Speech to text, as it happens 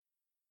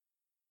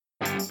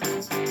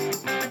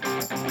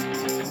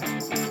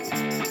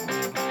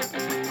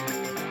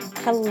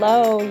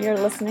Hello, you're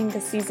listening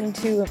to Season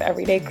 2 of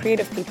Everyday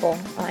Creative People.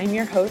 I'm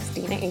your host,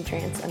 Dina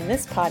Adriance, and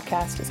this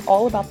podcast is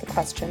all about the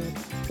question,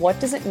 what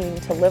does it mean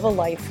to live a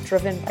life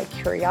driven by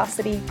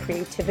curiosity,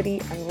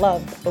 creativity, and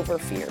love over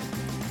fear?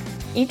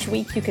 Each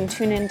week, you can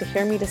tune in to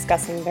hear me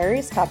discussing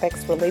various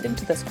topics related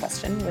to this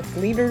question with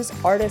leaders,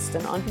 artists,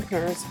 and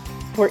entrepreneurs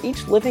who are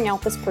each living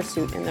out this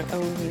pursuit in their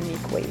own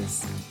unique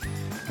ways.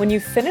 When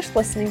you've finished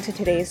listening to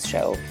today's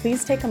show,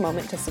 please take a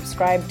moment to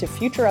subscribe to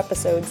future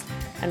episodes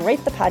and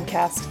rate the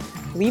podcast,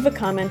 leave a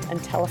comment,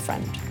 and tell a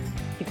friend.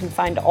 You can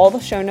find all the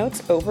show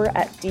notes over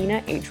at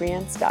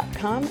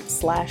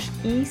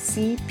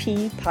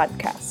dinaadriance.com/ECP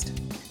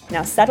podcast.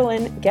 Now settle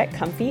in, get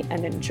comfy,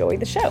 and enjoy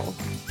the show.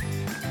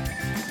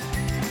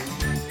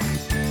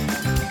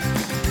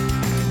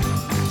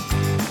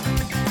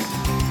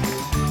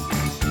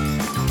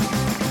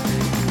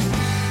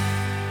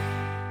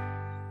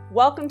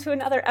 Welcome to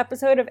another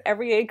episode of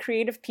Everyday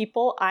Creative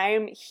People. I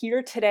am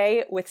here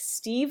today with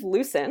Steve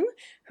Lucen,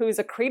 who is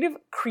a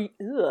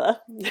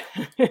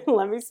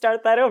Let me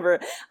start that over.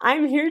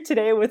 I'm here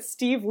today with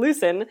Steve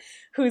Lucen,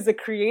 who is a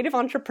creative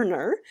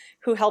entrepreneur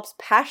who helps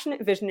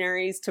passionate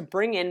visionaries to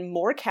bring in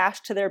more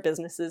cash to their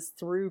businesses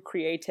through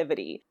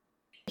creativity.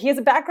 He has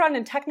a background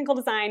in technical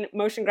design,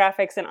 motion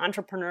graphics, and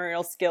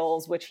entrepreneurial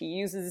skills, which he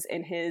uses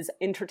in his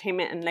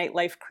entertainment and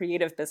nightlife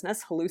creative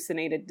business,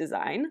 Hallucinated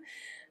Design.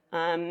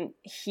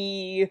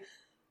 He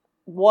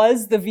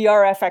was the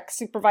VRFX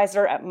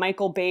supervisor at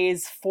Michael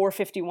Bay's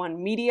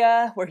 451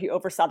 Media, where he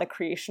oversaw the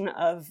creation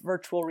of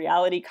virtual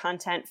reality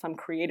content from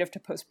creative to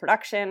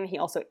post-production. He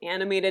also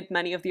animated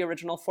many of the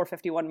original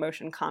 451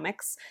 motion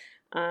comics.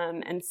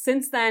 And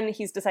since then,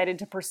 he's decided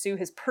to pursue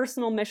his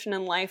personal mission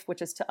in life,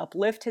 which is to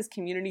uplift his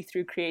community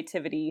through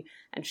creativity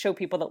and show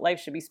people that life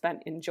should be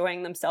spent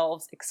enjoying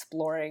themselves,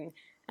 exploring,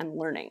 and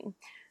learning.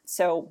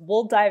 So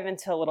we'll dive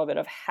into a little bit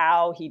of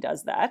how he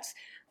does that.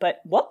 But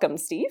welcome,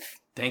 Steve.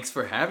 Thanks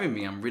for having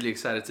me. I'm really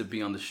excited to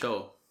be on the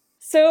show.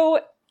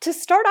 So to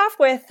start off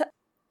with,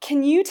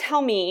 can you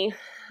tell me,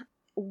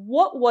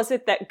 what was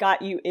it that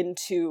got you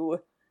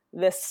into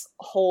this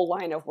whole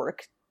line of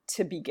work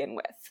to begin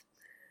with?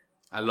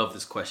 I love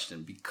this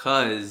question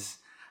because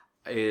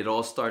it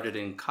all started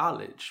in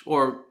college.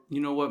 Or, you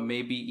know what,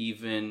 maybe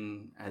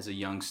even as a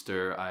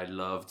youngster, I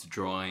loved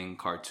drawing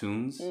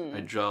cartoons.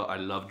 I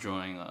loved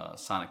drawing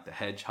Sonic the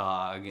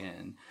Hedgehog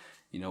and,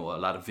 you know, a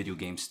lot of video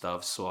game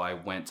stuff. So I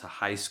went to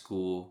high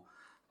school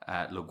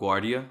at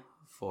LaGuardia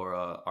for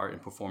art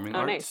and performing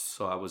arts. Nice.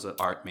 So I was an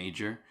art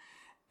major.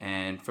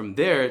 And from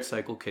there, it's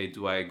like, okay,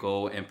 do I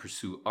go and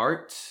pursue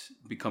art,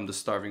 become the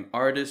starving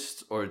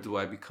artist, or do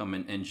I become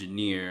an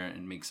engineer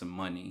and make some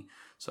money?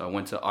 So I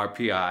went to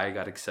RPI,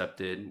 got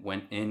accepted,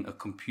 went in a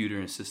computer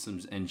and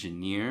systems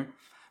engineer,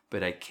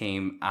 but I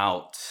came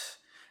out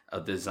a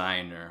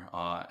designer,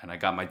 and I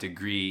got my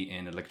degree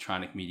in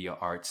electronic media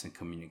arts and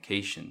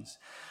communications.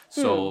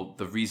 So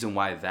the reason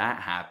why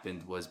that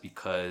happened was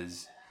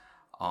because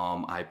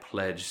I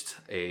pledged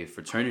a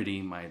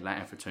fraternity, my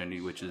Latin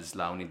fraternity, which is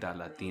La Unidad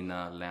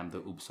Latina Lambda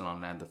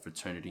Upsilon Lambda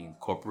Fraternity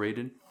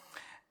Incorporated.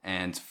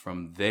 And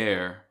from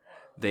there,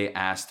 they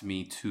asked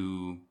me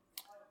to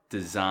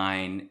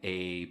design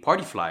a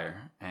party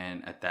flyer.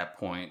 And at that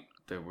point,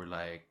 they were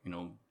like, you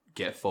know,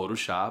 get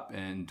Photoshop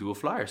and do a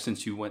flyer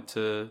since you went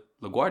to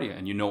LaGuardia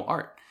and you know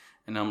art.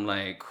 And I'm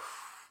like,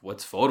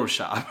 what's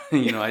Photoshop?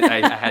 You know,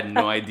 I had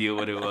no idea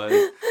what it was.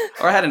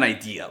 Or I had an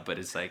idea, but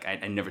it's like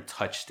I never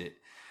touched it.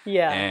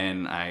 Yeah.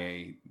 And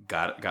I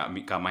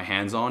got my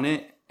hands on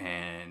it.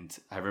 And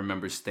I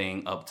remember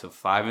staying up to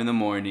 5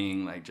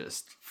 a.m, like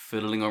just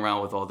fiddling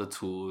around with all the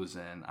tools.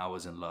 And I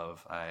was in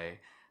love. I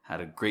had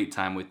a great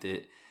time with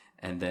it.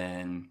 And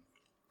then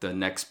the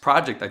next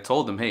project, I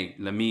told them, hey,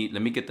 let me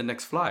get the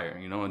next flyer,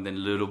 you know. And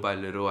then little by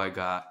little, I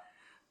got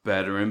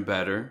better and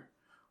better.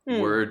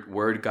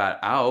 Word got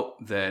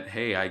out that,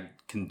 hey, I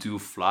can do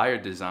flyer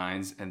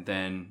designs. And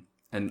then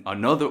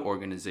another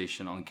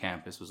organization on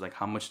campus was like,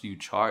 how much do you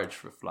charge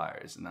for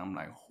flyers? And I'm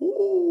like,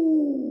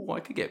 ooh,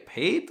 I could get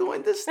paid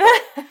doing this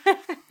stuff.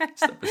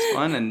 Stuff is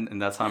fun. And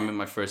that's how I made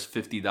my first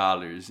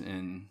 $50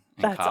 in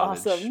That's college.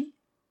 Awesome.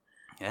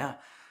 Yeah.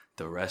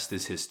 The rest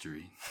is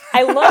history.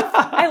 I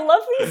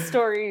love these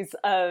stories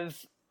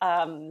of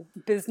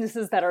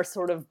businesses that are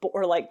sort of,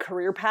 or like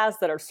career paths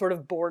that are sort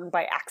of born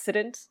by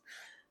accident.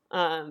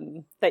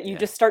 That you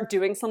just start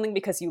doing something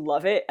because you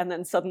love it, and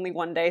then suddenly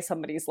one day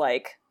somebody's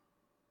like,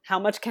 how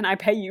much can I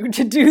pay you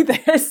to do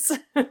this?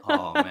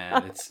 Oh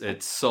man,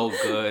 it's so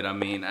good. I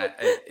mean,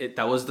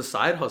 that was the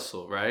side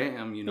hustle, right?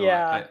 You know,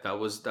 that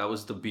was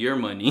the beer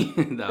money.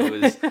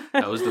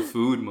 that was the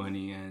food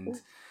money,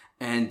 and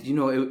you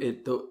know,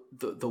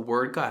 the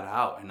word got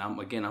out, and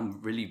I'm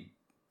really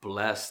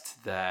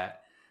blessed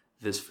that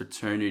this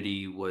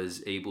fraternity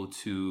was able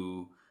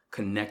to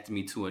connect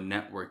me to a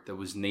network that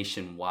was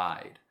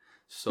nationwide.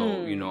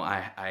 So, you know,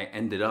 I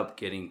ended up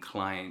getting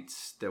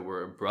clients that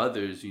were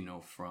brothers, you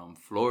know, from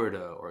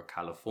Florida or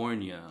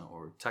California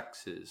or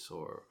Texas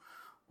or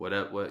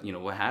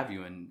what have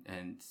you,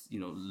 and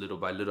little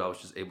by little, I was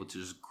just able to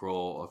just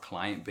grow a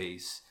client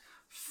base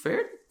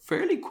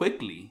fairly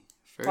quickly,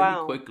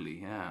 Wow.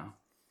 yeah.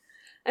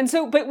 And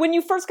so, but when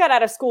you first got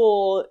out of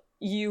school,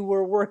 you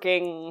were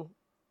working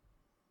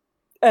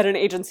at an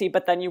agency,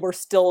 but then you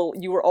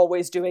were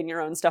always doing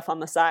your own stuff on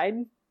the side.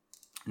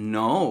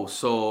 No,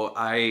 so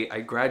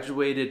I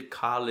graduated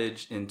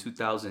college in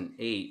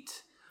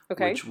 2008,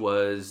 Okay. which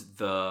was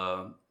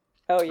the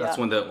Oh that's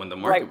yeah. when the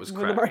market Right was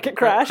when the market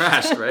crashed.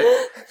 crashed,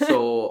 right?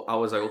 So I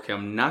was like, okay,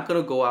 I'm not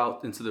gonna go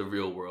out into the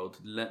real world.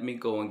 Let me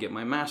go and get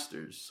my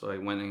master's. So I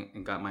went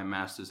and got my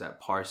master's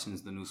at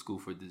Parsons, the New School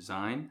for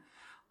Design.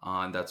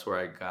 And that's where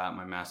I got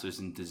my master's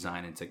in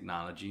design and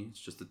technology. It's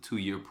just a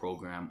 2-year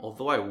program.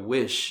 Although I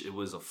wish it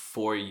was a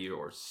 4-year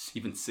or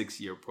even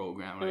 6-year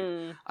program.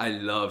 Like, I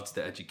loved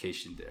the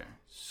education there.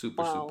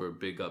 Super, Wow. super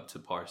big up to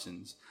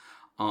Parsons.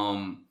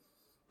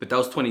 But that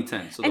was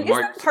 2010. So And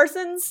isn't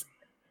Parsons?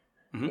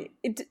 Mhm.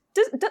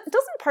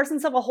 Doesn't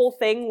Parsons have a whole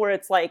thing where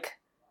it's like,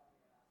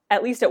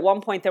 at least at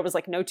one point there was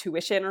like no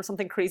tuition or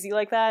something crazy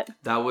like that?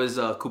 That was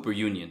Cooper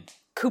Union.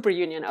 Cooper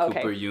Union.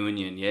 Okay. Cooper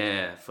Union,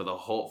 yeah. For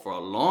a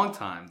long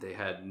time, they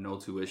had no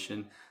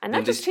tuition. And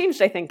Then that just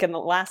changed, I think, in the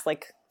last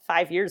like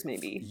 5 years,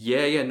 maybe.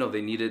 Yeah, no,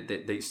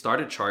 they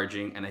started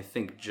charging, and I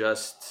think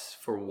just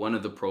for one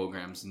of the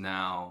programs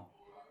now,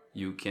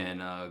 you can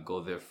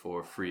go there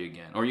for free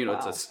again, or Wow.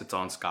 it's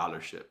on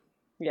scholarship.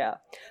 Yeah.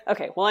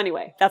 Okay. Well,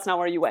 anyway, that's not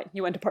where you went.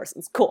 You went to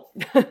Parsons. Cool.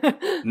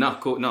 No,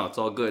 cool. No, it's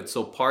all good.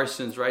 So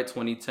Parsons, right?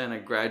 2010, I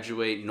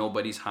graduate.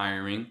 Nobody's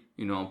hiring.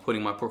 I'm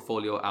putting my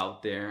portfolio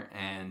out there,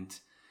 and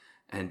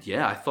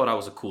yeah, I thought I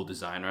was a cool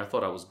designer. I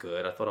thought I was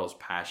good. I thought I was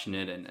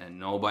passionate, and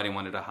nobody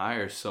wanted to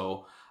hire.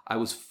 So I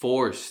was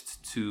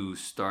forced to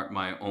start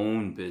my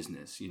own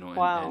business,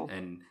 Wow.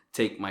 and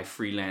take my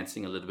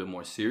freelancing a little bit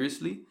more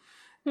seriously.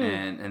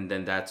 And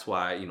then that's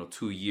why,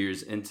 2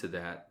 years into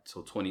that,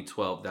 so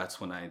 2012, that's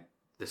when I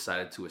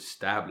decided to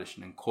establish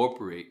and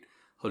incorporate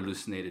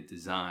hallucinated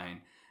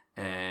design,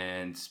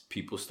 and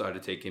people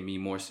started taking me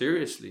more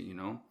seriously.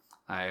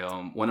 I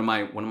one of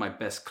my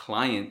best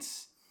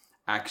clients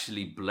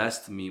actually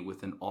blessed me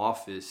with an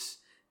office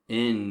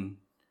in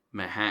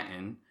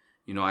Manhattan.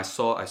 I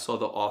saw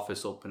the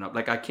office open up.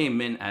 Like, I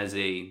came in as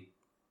a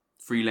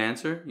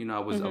freelancer. I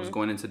was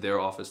going into their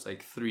office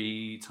like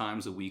 3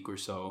 times a week or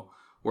so,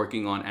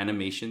 working on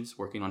animations,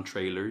 working on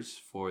trailers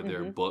for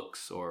their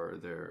books or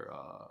their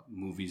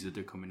movies that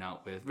they're coming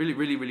out with. Really,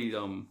 really, really,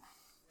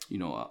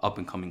 up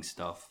and coming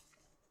stuff.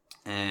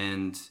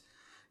 And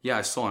yeah,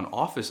 I saw an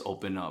office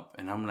open up,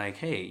 and I'm like,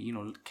 hey,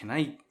 can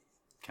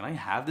I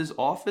have this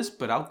office?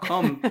 But I'll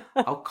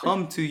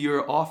come to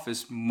your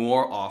office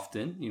more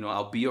often.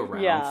 I'll be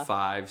around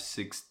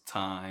 5-6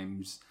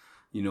 times,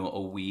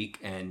 a week,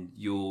 and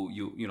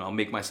I'll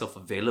make myself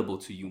available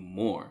to you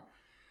more.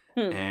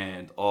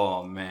 And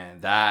oh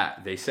man,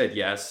 that they said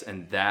yes,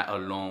 and that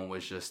alone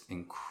was just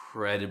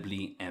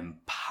incredibly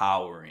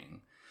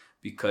empowering,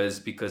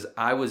 because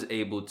I was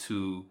able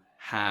to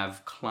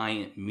have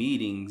client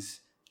meetings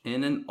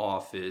in an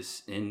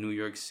office in New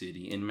York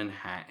City, in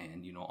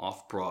Manhattan,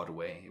 off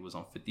Broadway. It was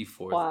on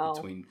 54th. Wow.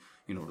 Between,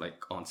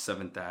 like on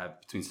 7th Ave,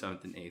 between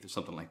 7th and 8th or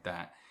something like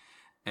that.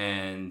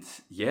 And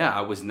yeah,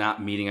 I was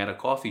not meeting at a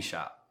coffee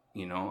shop.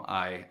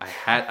 I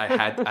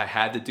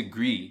had the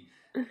degree.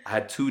 I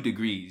had 2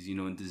 degrees,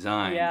 in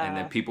design. Yeah. And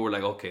then people were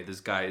like, okay, this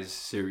guy is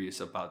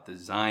serious about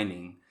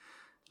designing.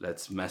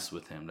 Let's mess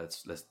with him.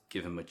 Let's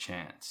give him a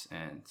chance.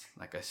 And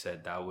like I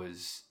said, that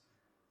was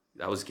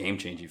game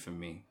changing for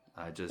me.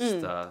 I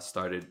just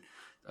started,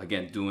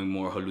 again, doing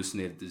more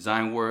hallucinated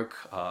design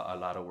work, a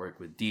lot of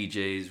work with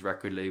DJs,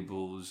 record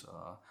labels,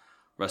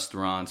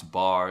 restaurants,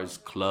 bars,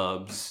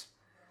 clubs.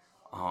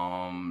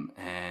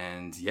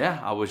 And yeah,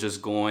 I was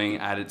just going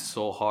at it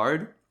so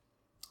hard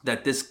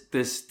that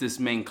this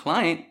main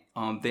client,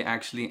 they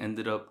actually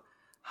ended up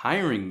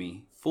hiring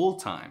me full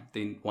time.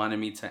 They wanted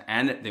me to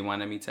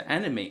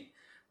animate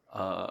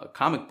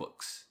comic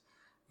books,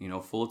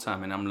 full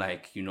time. And I'm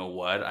like, you know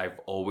what? I've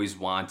always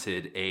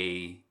wanted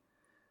a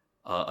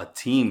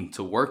team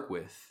to work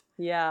with.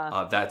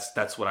 Yeah.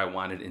 That's what I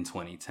wanted in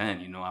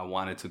 2010. I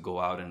wanted to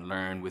go out and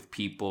learn with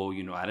people.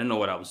 I didn't know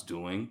what I was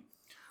doing.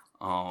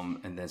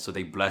 And then so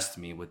they blessed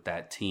me with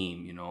that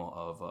team,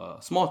 of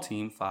a small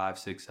team, 5,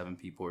 6, 7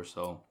 people or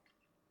so.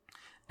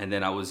 And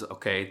then I was,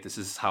 okay, this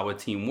is how a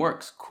team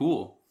works.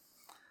 Cool.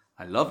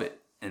 I love it.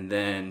 And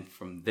then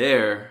from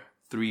there,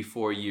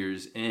 3-4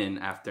 years in,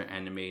 after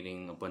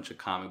animating a bunch of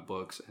comic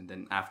books, and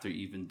then after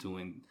even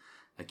doing,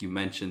 like you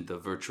mentioned, the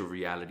virtual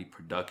reality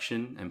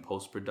production and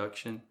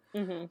post-production,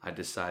 I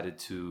decided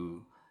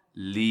to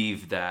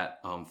leave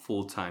that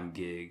full-time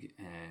gig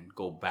and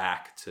go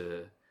back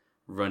to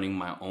running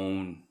my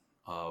own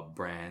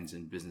brands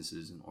and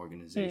businesses and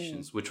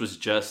organizations, which was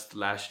just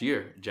last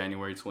year,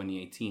 January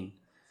 2018.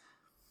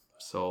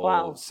 So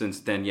wow.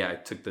 Since then, yeah, I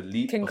took the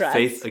leap Congrats.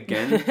 of faith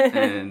again.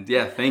 And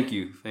yeah, thank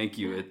you.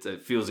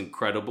 It feels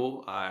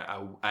incredible.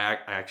 I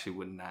actually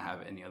would not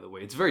have it any other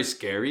way. It's very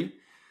scary.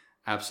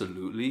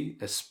 Absolutely.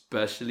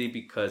 Especially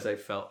because I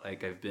felt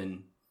like I've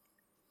been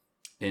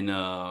in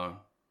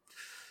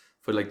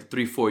for like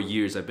 3-4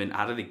 years I've been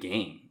out of the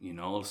game,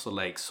 so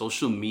like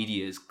social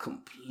media is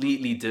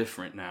completely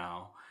different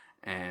now,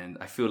 and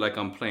I feel like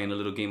I'm playing a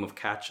little game of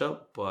catch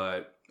up,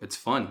 but it's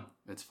fun,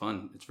 it's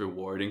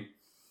rewarding,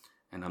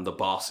 and I'm the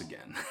boss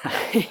again.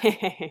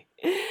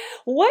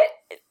 What,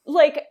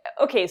 like,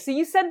 okay, so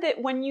you said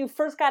that when you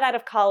first got out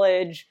of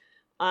college,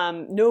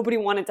 nobody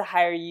wanted to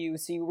hire you,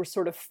 so you were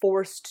sort of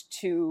forced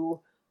to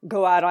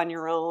go out on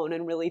your own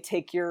and really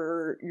take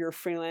your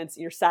freelance,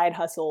 your side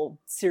hustle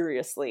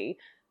seriously.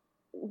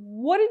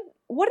 What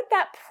did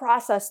that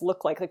process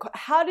look like? Like,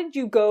 how did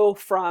you go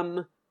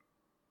from,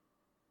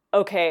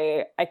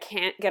 okay, I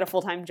can't get a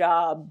full-time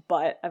job,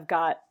 but I've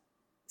got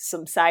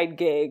some side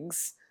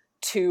gigs,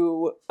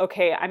 to,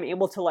 okay, I'm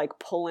able to like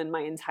pull in my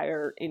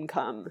entire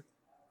income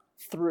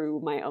through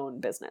my own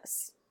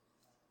business?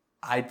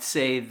 I'd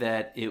say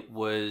that it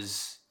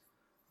was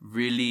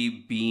really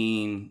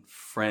being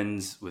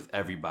friends with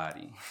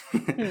everybody.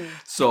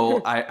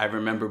 So I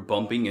remember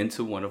bumping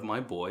into one of my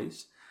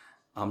boys.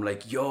 I'm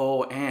like,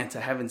 yo, Ant,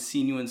 I haven't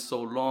seen you in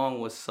so long.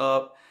 What's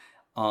up?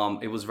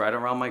 It was right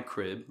around my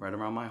crib, right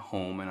around my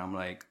home. And I'm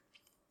like,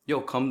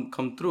 yo,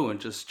 come through and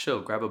just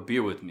chill, grab a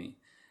beer with me.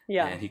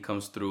 Yeah. And he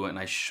comes through and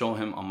I show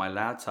him on my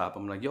laptop.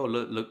 I'm like, yo,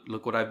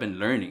 look what I've been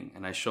learning.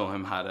 And I show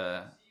him how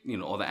to,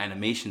 all the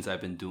animations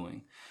I've been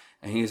doing.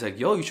 And he's like,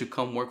 yo, you should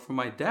come work for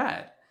my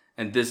dad.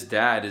 And this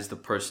dad is the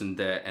person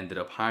that ended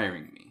up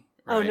hiring me.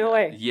 Right? Oh, no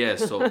way. Yeah.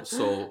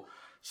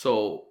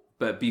 So,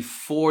 but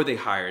before they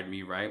hired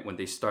me, right, when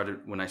I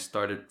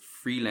started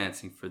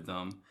freelancing for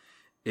them,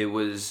 it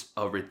was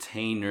a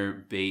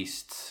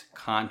retainer-based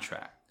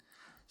contract.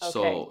 Okay.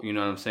 So, you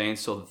know what I'm saying?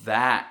 So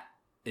that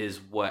is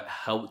what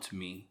helped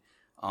me.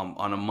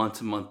 On a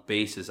month-to-month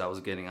basis, I was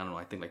getting, I don't know,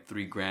 I think like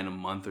 $3,000 a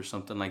month or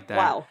something like that.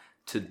 Wow.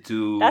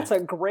 That's a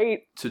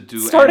great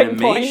starting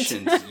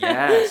animations. Point.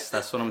 Yes,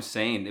 that's what I'm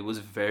saying. It was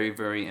very,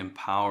 very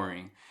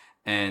empowering.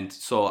 And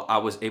so I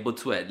was able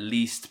to at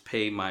least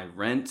pay my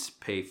rent,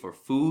 pay for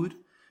food,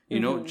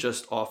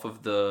 just off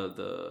of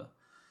the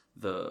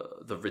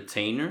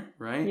retainer,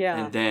 right?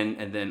 Yeah.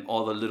 And then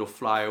all the little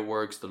flyer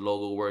works, the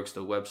logo works,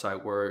 the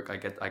website work.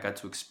 I got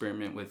to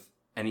experiment with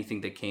anything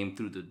that came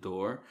through the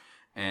door,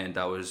 and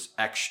that was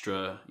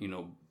extra,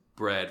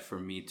 bread for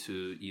me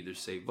to either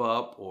save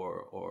up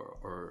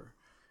or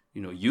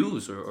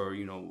use or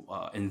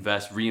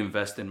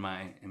reinvest in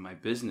my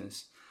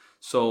business.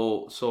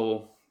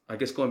 So I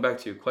guess going back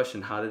to your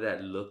question, how did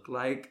that look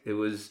like? It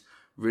was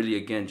really,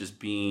 again, just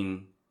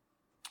being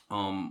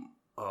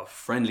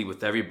friendly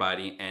with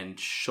everybody and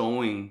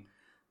showing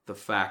the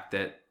fact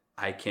that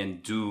I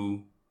can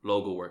do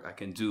logo work, I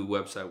can do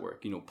website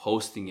work,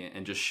 posting it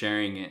and just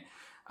sharing it.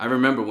 I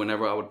remember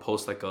whenever I would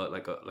post like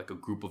a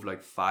group of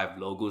like 5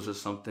 logos or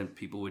something,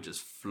 people would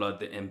just flood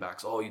the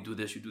inbox. Oh, you do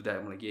this, you do that.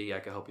 I'm like, yeah, I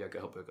can help you. I can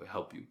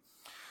help you.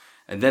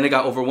 And then it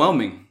got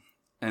overwhelming.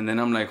 And then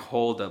I'm like,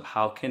 hold up,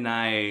 how can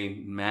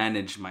I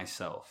manage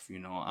myself?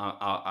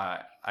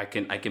 I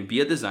can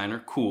be a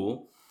designer,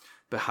 cool,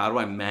 but how do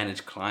I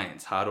manage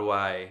clients? How do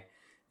I,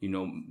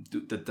 do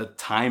the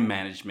time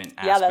management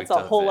aspect? Yeah, that's a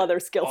whole other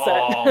skill set.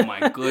 Oh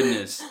my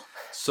goodness.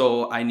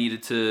 So I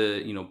needed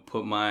to,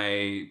 put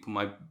my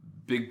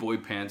big boy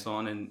pants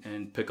on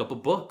and pick up a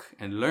book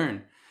and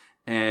learn.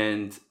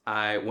 And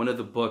one of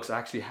the books, I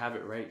actually have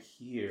it right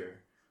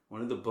here.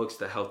 One of the books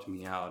that helped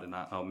me out, and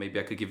maybe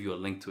I could give you a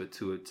link to it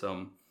too.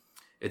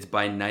 It's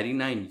by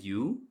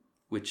 99U,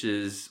 which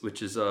is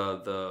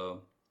the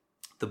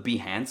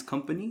Behance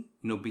company.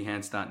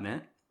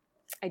 Behance.net.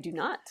 I do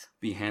not.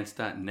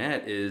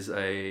 Behance.net is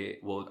I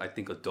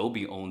think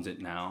Adobe owns it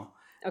now.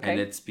 Okay. And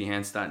it's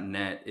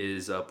Behance.net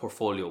is a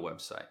portfolio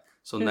website.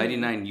 So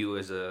 99U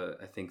is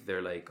I think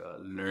they're like a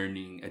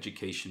learning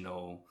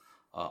educational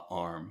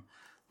arm,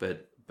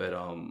 but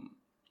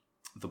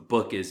the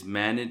book is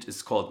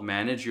it's called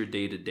Manage Your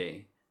Day to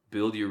Day,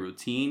 Build Your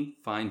Routine,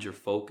 Find Your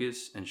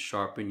Focus, and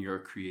Sharpen Your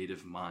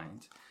Creative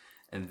Mind.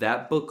 And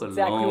that book alone,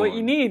 exactly what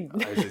you need.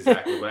 Is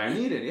exactly what I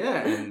needed.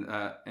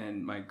 Yeah,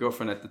 and my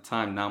girlfriend at the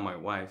time, now my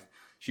wife,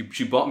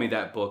 she bought me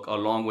that book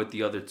along with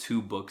the other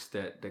 2 books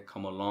that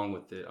come along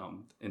with it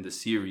in the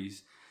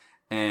series.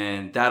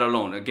 And that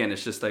alone, again,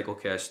 it's just like,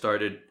 okay, I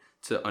started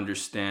to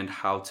understand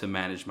how to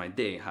manage my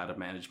day, how to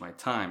manage my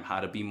time, how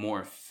to be more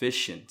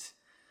efficient.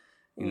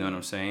 You know what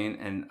I'm saying?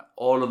 And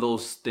all of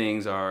those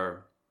things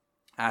are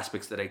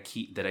aspects that I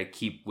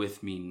keep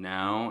with me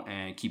now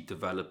and keep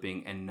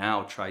developing, and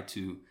now try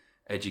to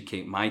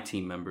educate my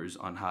team members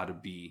on how to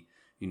be,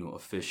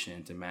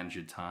 efficient and manage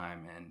your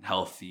time and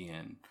healthy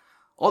and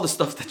all the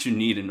stuff that you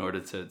need in order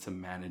to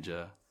manage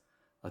a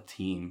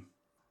team.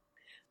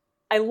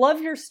 I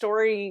love your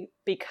story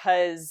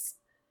because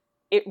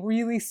it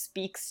really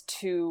speaks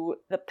to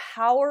the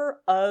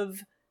power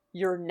of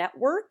your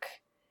network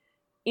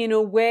in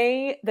a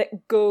way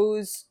that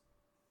goes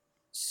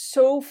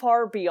so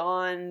far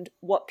beyond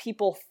what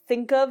people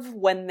think of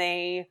when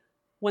the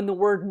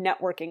word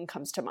networking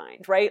comes to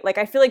mind, right? Like,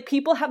 I feel like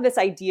people have this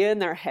idea in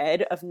their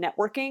head of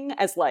networking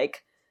as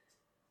like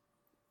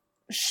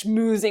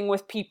schmoozing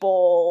with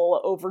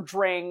people over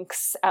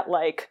drinks at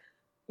like,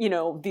 you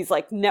know, these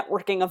like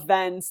networking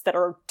events that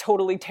are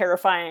totally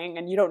terrifying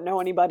and you don't know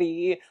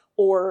anybody,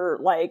 or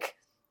like,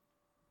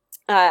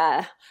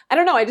 I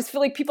don't know. I just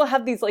feel like people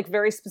have these like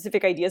very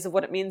specific ideas of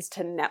what it means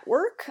to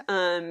network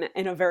in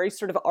a very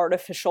sort of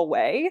artificial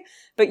way.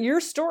 But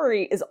your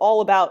story is all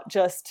about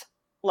just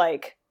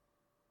like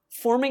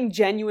forming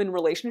genuine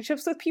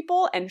relationships with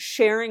people and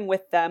sharing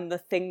with them the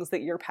things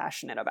that you're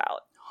passionate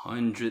about.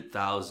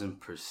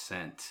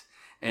 100,000%.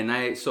 And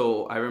I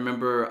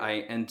remember I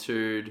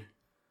entered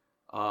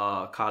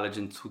college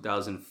in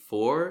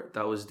 2004.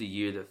 That was the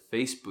year that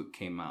Facebook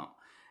came out.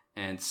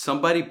 And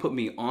somebody put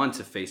me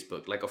onto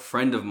Facebook, like a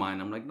friend of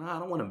mine. I'm like, nah, I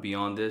don't want to be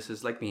on this.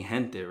 It's like Mi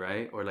Gente,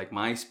 right? Or like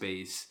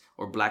MySpace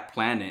or Black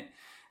Planet.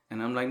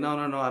 And I'm like, no,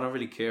 I don't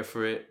really care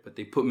for it. But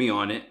they put me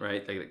on it,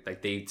 right?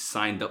 Like they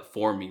signed up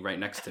for me right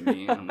next to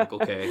me. And I'm like,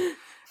 okay.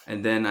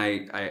 And then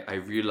I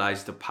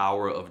realized the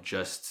power of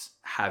just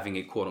having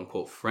a quote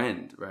unquote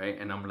friend, right?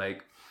 And I'm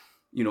like,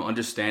 you know,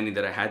 understanding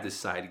that I had this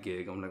side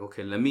gig, I'm like,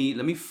 okay, let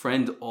me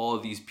friend all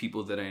these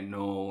people that I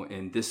know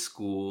in this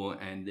school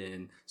and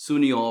in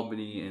SUNY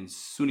Albany and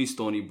SUNY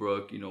Stony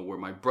Brook, you know, where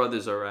my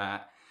brothers are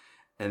at.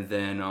 And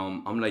then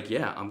I'm like,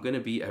 yeah, I'm going to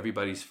be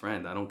everybody's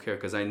friend. I don't care,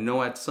 because I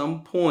know at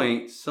some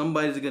point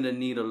somebody's going to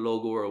need a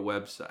logo or a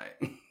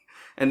website.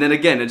 And then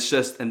again,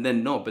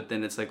 but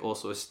then it's like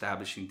also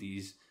establishing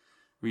these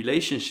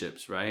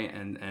relationships, right?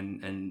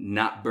 And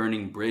not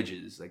burning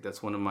bridges. Like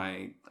that's one of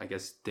my, I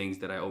guess, things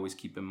that I always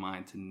keep in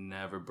mind, to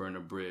never burn a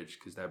bridge,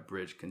 because that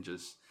bridge can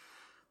just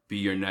be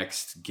your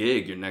next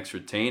gig, your next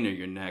retainer,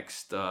 your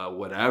next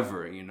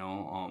whatever, you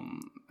know.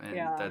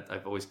 That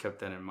I've always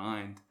kept that in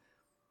mind.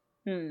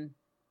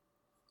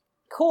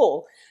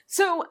 Cool.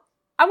 So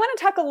I want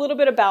to talk a little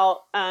bit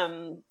about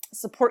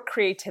support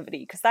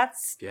creativity, because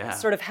that's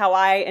sort of how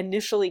I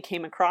initially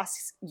came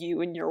across you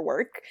and your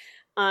work.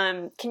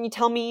 Can you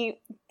tell me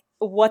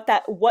what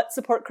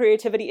support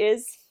creativity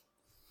is?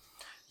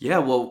 Yeah,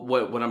 well,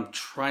 what I'm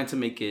trying to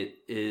make it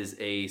is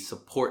a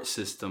support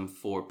system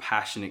for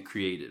passionate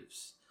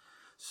creatives.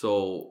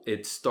 So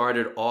it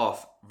started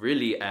off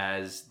really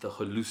as the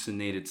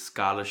Hallucinated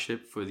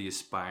Scholarship for the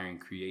Aspiring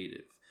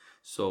Creative.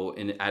 So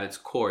at its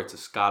core, it's a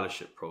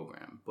scholarship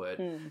program. But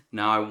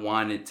now I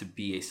want it to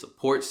be a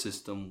support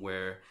system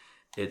where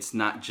it's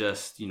not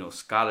just, you know,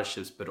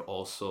 scholarships, but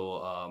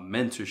also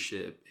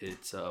mentorship.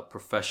 It's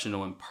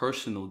professional and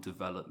personal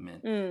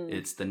development.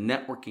 It's the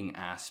networking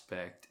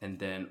aspect. And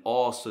then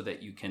also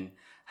that you can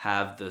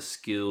have the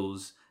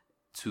skills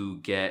to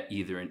get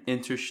either an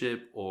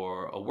internship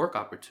or a work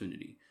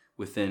opportunity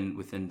within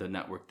the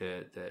network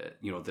that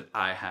you know, that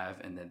I have,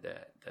 and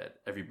that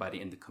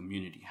everybody in the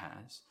community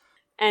has.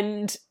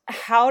 And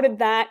how did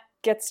that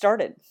get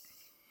started?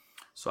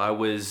 So I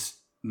was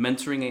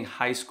mentoring a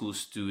high school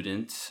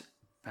student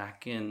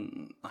back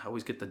in, I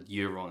always get the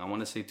year wrong, I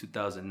want to say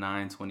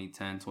 2009,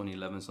 2010,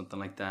 2011, something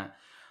like that.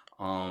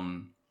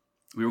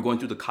 We were going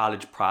through the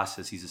college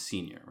process. He's a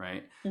senior,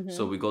 right?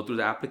 So we go through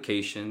the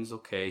applications.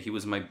 Okay, he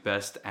was my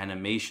best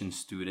animation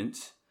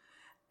student,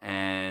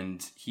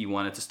 and he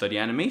wanted to study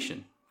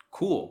animation.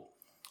 Cool.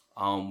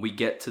 We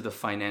get to the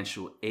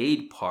financial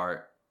aid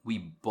part. We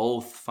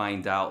both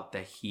find out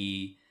that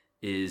he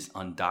is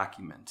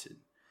undocumented.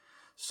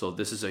 So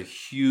this is a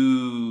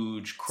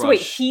huge crush. So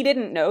wait, he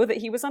didn't know that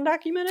he was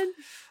undocumented?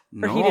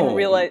 Or he didn't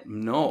realize?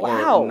 No.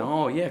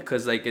 Wow. Yeah,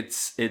 because like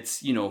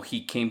it's you know,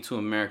 he came to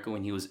America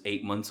when he was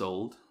 8 months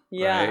old.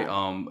 Yeah.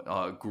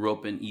 Right. Grew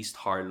up in East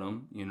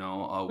Harlem. You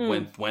know,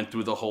 went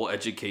through the whole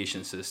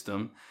education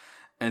system,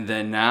 and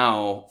then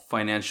now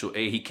financial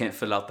aid. He can't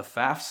fill out the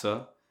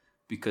FAFSA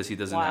because he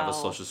doesn't have a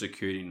social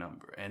security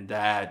number, and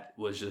that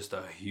was just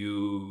a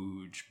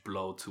huge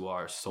blow to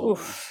our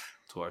souls.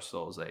 To our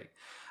souls, like.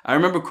 I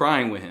remember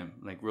crying with him,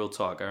 like real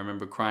talk. I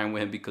remember crying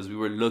with him because we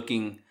were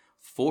looking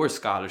for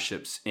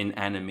scholarships in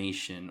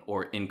animation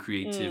or in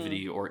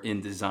creativity or in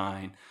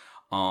design,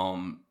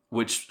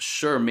 which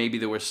sure, maybe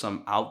there were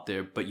some out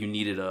there, but you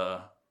needed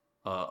a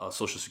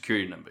social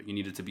security number. You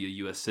needed to be a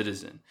U.S.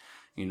 citizen,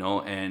 you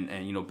know,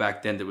 and you know,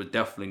 back then there was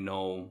definitely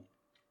no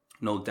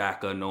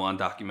DACA, no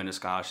undocumented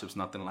scholarships,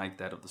 nothing like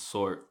that of the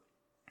sort.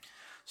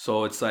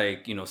 So it's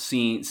like, you know,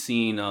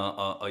 seeing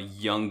a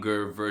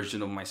younger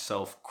version of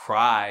myself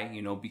cry,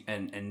 you know,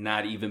 and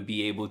not even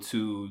be able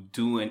to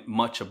do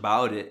much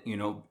about it, you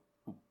know,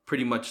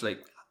 pretty much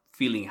like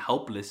feeling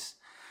helpless.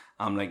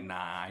 I'm like, nah,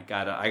 I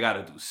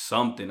gotta do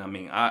something. I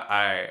mean,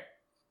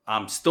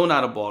 I'm still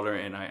not a baller,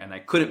 and I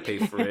couldn't pay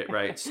for it,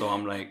 right? So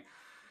I'm like,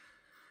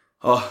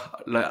 oh,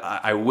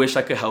 I wish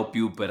I could help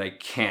you, but I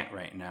can't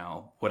right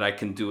now. What I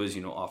can do is,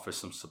 you know, offer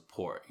some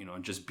support, you know,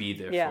 and just be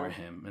there for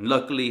him. And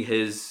luckily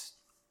his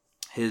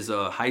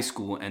high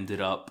school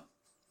ended up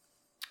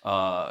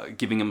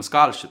giving him a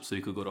scholarship so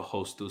he could go to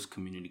Hostos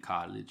Community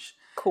College.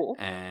 Cool.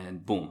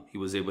 And boom, he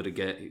was able to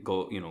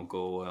go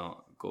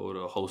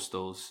to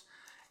Hostos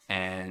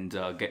and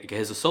get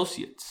his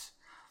associates.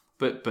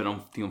 But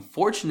the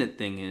unfortunate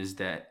thing is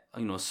that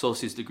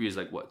associate's degree is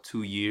like what,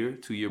 2 year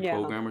Yeah.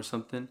 program or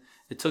something.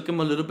 It took him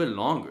a little bit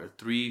longer,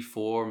 3,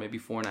 4, maybe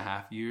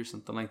 4.5 years,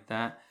 something like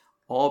that.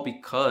 All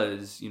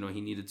because, he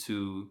needed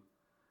to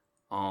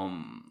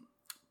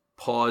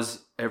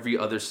pause every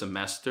other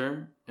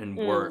semester and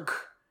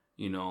work,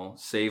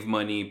 save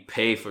money,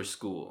 pay for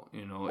school.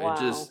 Wow.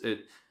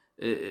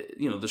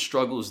 The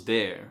struggle's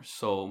there.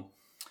 So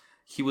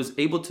he was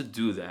able to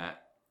do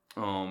that.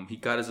 He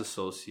got his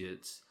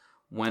associates,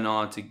 went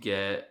on to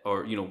get,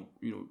 or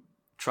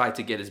tried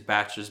to get his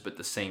bachelor's, but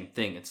the same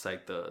thing. It's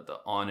like the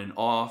on and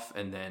off,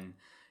 and then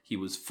he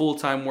was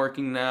full-time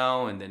working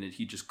now, and then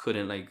he just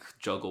couldn't like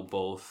juggle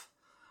both.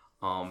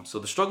 So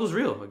the struggle's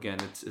real. Again,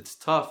 it's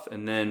tough.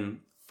 And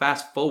then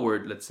fast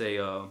forward, let's say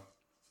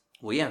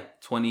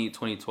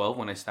 2012,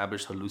 when I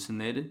established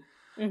Hallucinated.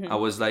 I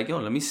was like,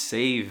 let me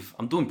save.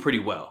 I'm doing pretty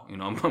well.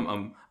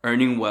 I'm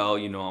earning well.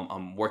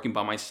 I'm working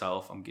by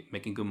myself. I'm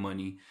making good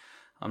money.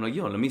 I'm like,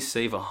 let me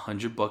save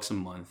 $100 a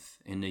month.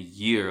 In a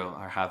year,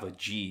 I have a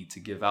G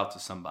to give out to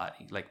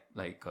somebody like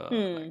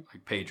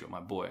Pedro, my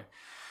boy.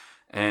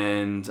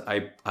 And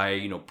I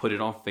put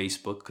it on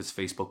Facebook, because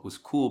Facebook was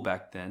cool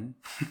back then,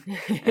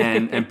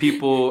 and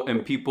people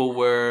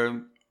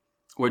were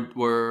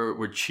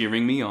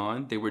cheering me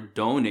on. They were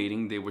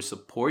donating. They were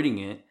supporting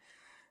it.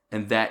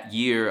 And that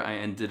year, I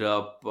ended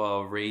up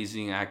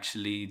raising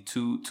actually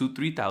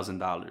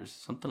 $3,000,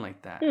 something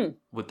like that,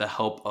 with the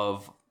help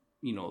of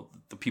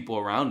the people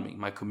around me,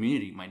 my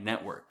community, my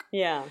network.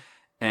 Yeah.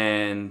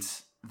 And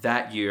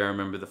that year, I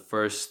remember the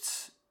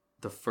first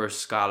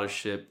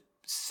scholarship,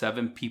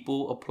 7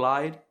 people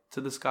applied to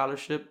the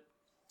scholarship.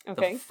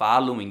 Okay. The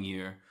following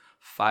year,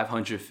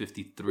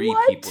 553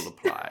 What? people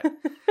applied.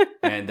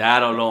 And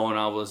that alone,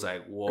 I was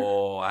like,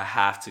 whoa, I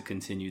have to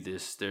continue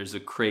this. There's a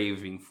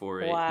craving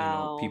for it.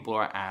 Wow. People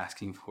are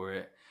asking for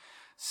it.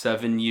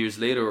 7 years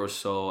later or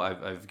so,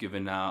 I've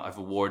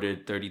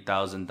awarded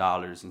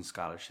 $30,000 in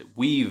scholarship.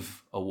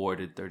 We've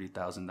awarded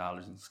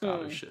 $30,000 in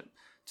scholarship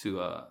to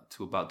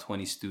about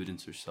 20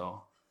 students or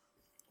so.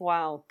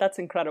 Wow, that's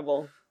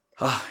incredible.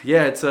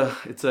 Yeah, it's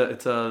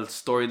a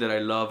story that I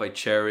love. I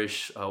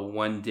cherish.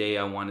 One day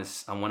I want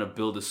to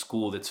build a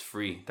school that's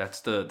free.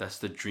 That's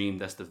the dream.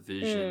 That's the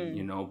vision.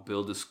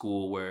 Build a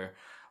school where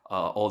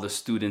all the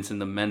students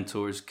and the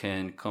mentors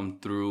can come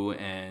through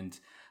and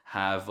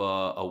have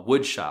a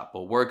wood shop,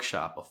 a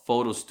workshop, a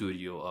photo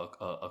studio,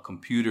 a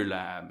computer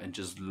lab, and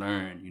just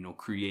learn.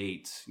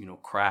 Create.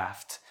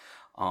 Craft.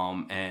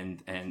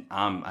 And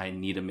I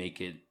need to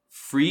make it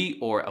free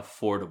or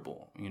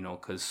affordable,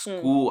 because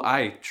school,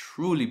 I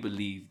truly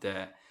believe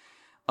that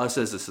us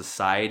as a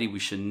society, we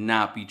should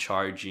not be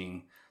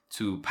charging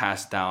to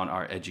pass down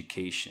our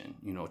education,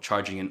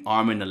 charging an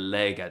arm and a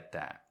leg at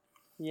that.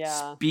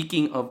 Yeah.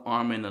 Speaking of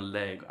arm and a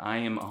leg, I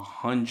am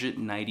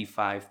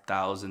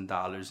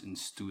 $195,000 in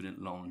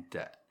student loan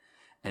debt.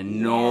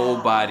 And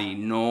nobody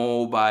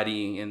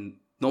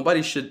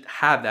should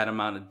have that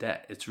amount of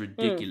debt. It's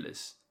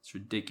ridiculous. It's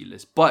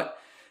ridiculous. But,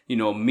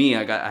 me,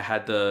 I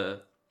had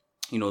the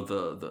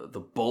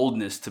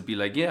boldness to be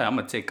like, yeah, I'm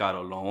going to take out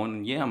a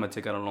loan. Yeah, I'm going to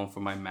take out a loan for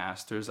my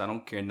master's. I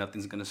don't care.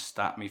 Nothing's going to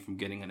stop me from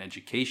getting an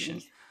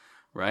education,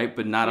 right?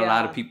 But not a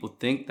lot of people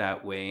think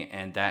that way,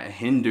 and that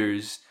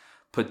hinders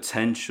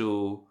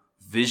potential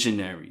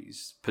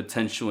visionaries,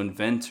 potential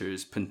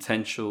inventors,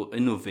 potential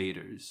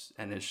innovators.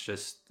 And it's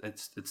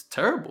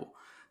terrible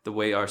the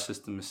way our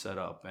system is set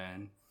up.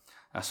 And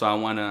so I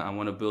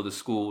want to build a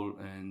school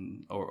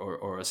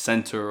or a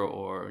center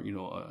or,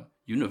 a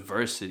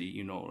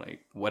university,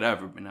 like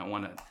whatever. And I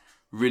want to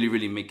really,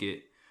 really make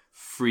it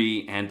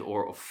free and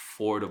or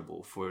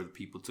affordable for the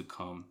people to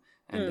come.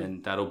 And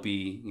then that'll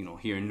be,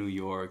 here in New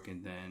York,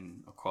 and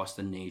then across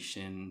the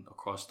nation,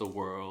 across the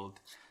world.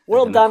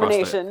 World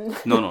domination.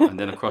 And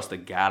then across the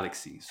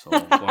galaxy. So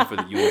I'm going for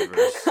the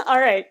universe. All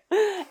right.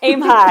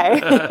 Aim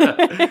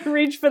high.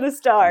 Reach for the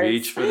stars.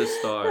 Reach for the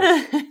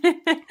stars.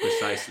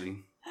 Precisely.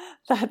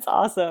 That's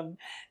awesome.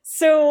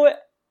 So,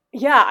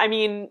 yeah, I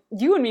mean,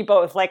 you and me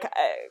both,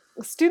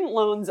 student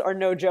loans are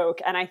no joke.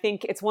 And I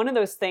think it's one of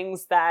those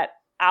things that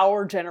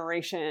our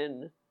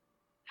generation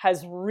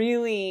has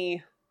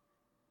really,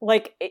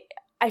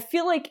 I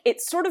feel like it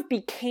sort of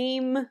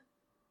became,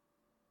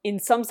 in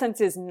some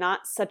senses,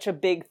 not such a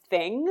big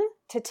thing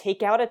to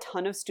take out a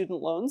ton of student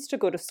loans to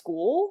go to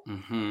school.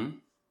 Mm-hmm.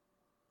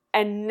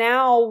 And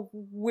now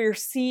we're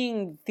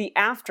seeing the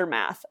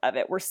aftermath of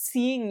it. We're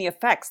seeing the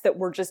effects that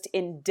we're just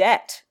in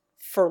debt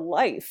for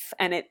life.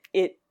 And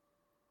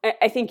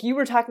I think you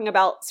were talking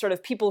about sort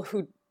of people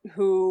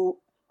who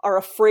are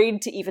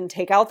afraid to even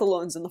take out the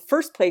loans in the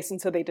first place.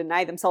 And so they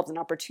deny themselves an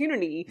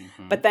opportunity.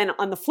 Mm-hmm. But then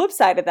on the flip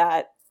side of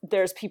that,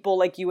 there's people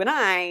like you and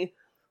I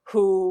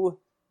who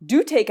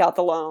do take out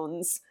the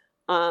loans.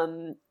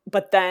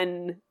 But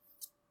then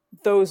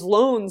those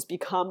loans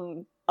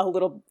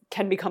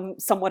can become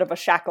somewhat of a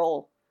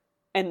shackle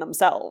in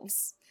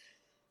themselves.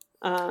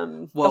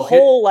 The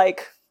whole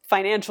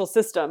financial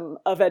system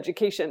of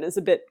education is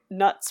a bit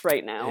nuts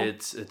right now.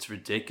 It's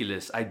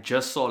ridiculous. I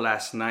just saw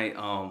last night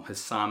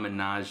Hassan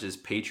Minaj's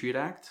Patriot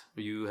Act.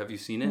 Have you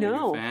seen it? No. Are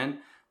you a fan?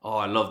 Oh,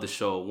 I love the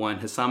show. One,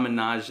 Hassan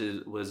Minaj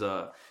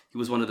he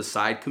was one of the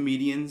side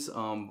comedians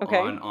Okay.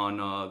 on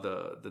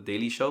the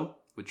Daily Show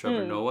with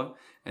Trevor Noah,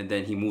 and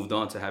then he moved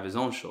on to have his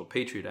own show,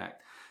 Patriot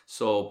Act.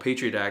 So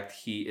Patriot Act,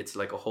 it's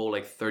like a whole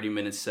like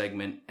 30-minute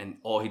segment, and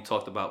all he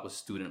talked about was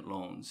student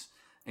loans.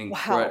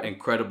 Wow.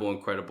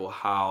 Incredible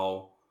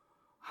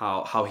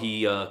how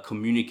he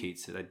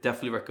communicates it. I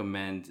definitely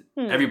recommend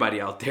everybody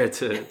out there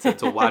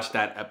to watch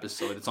that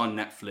episode. It's on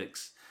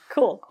Netflix.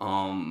 Cool.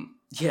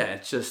 Yeah,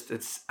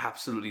 it's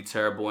absolutely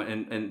terrible.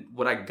 And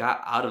what I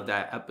got out of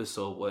that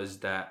episode was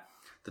that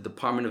the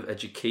Department of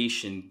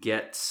Education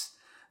gets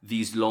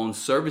these loan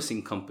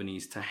servicing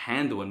companies to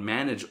handle and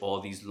manage all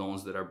these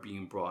loans that are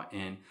being brought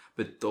in.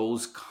 But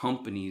those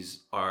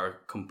companies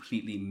are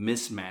completely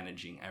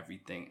mismanaging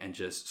everything and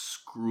just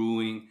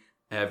screwing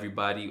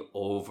everybody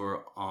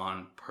over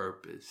on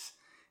purpose.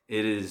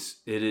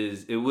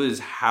 It was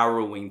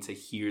harrowing to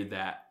hear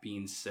that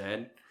being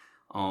said.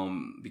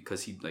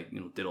 Because he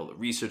did all the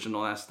research and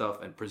all that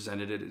stuff and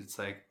presented it. It's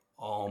like,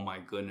 oh my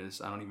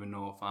goodness, I don't even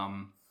know if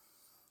I'm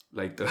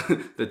like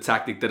the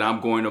tactic that I'm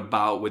going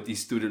about with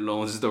these student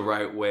loans is the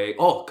right way.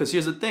 Oh, because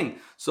here's the thing.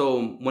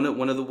 So one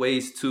of the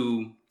ways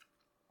to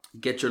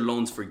get your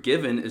loans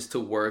forgiven is to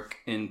work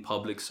in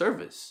public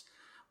service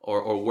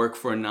or work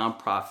for a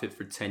nonprofit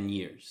for 10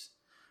 years,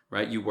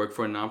 right? You work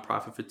for a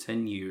nonprofit for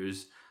 10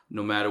 years.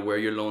 No matter where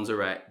your loans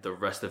are at, the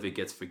rest of it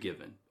gets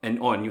forgiven. And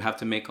you have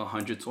to make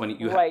 120.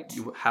 You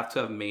have to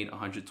have made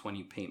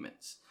 120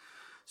 payments.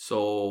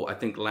 So I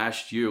think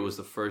last year was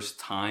the first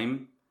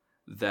time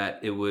that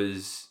it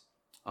was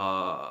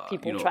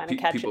people trying to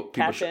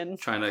cash in,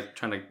 trying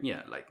to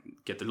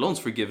get their loans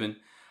forgiven.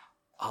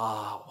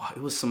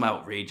 It was some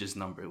outrageous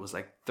number. It was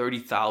like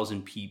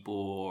 30,000 people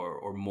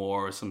or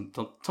more, some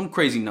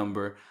crazy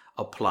number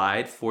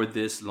applied for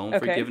this loan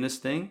forgiveness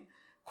thing.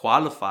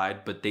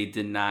 Qualified, but they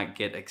did not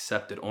get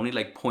accepted. Only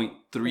like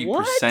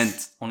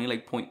 0.3%. Only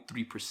like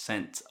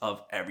 0.3%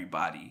 of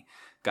everybody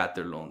got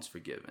their loans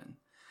forgiven.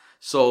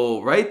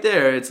 So right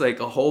there, it's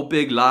like a whole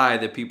big lie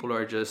that people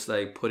are just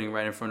like putting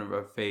right in front of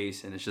our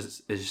face, and it's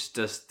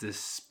just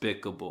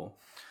despicable.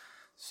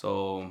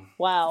 So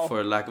wow,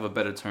 for lack of a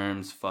better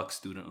terms, fuck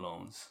student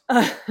loans.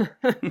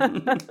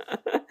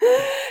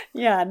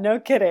 Yeah, no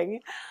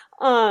kidding.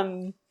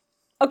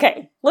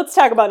 Okay, let's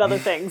talk about other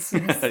things.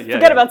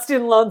 Forget about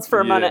student loans for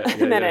a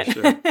minute.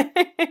 Sure.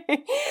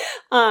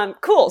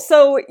 Cool.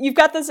 So you've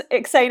got this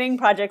exciting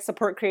project,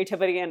 Support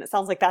Creativity, and it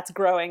sounds like that's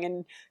growing,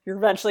 and you're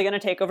eventually going to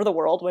take over the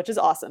world, which is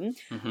awesome.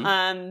 Mm-hmm.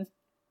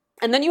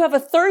 And then you have a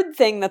third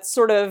thing that's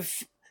sort of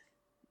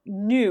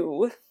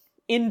new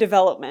in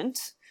development.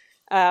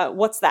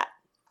 What's that?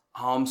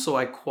 So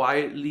I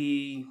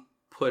quietly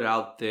put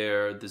out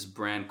there this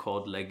brand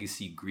called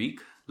Legacy Greek,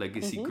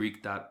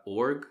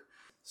 legacygreek.org.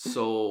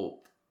 So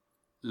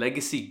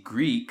Legacy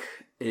Greek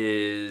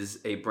is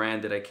a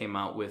brand that I came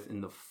out with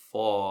in the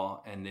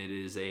fall, and it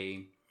is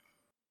a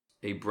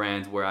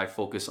brand where I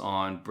focus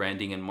on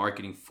branding and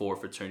marketing for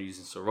fraternities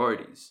and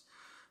sororities.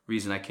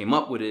 Reason I came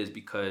up with it is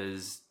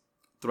because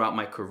throughout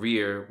my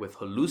career with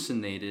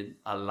Hallucinated,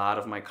 a lot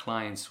of my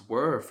clients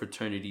were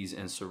fraternities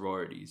and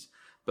sororities.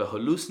 But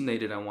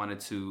Hallucinated, I wanted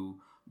to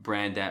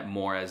brand that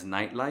more as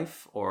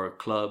nightlife or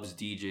clubs,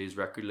 DJs,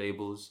 record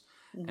labels.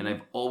 Mm-hmm. And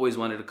I've always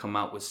wanted to come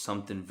out with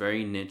something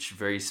very niche,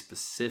 very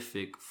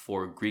specific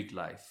for Greek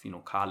life,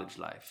 college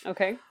life.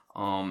 Okay.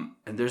 And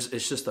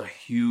it's just a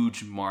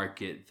huge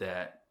market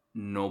that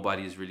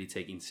nobody is really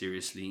taking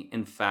seriously.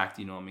 In fact,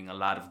 a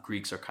lot of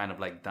Greeks are kind of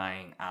like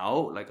dying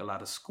out. Like a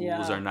lot of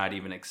schools are not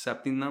even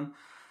accepting them.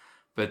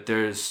 But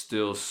there's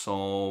still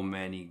so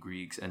many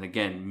Greeks. And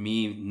again,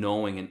 me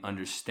knowing and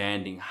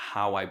understanding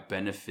how I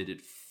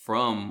benefited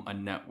from a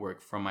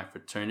network, from my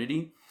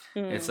fraternity,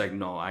 it's like,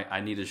 no,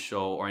 I need to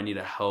show, or I need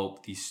to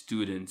help these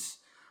students,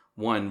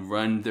 one,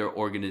 run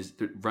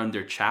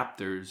their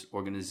chapters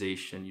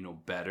organization,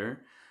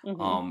 better.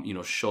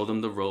 Mm-hmm. Show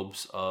them the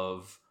ropes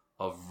of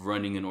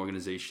running an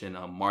organization,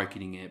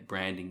 marketing it,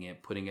 branding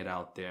it, putting it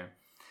out there.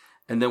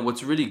 And then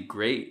what's really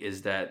great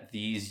is that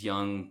these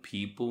young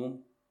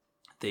people,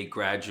 they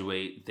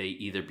graduate, they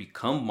either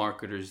become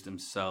marketers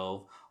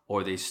themselves,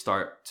 or they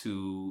start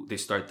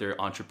their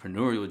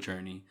entrepreneurial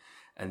journey.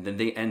 And then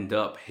they end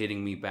up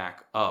hitting me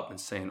back up and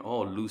saying,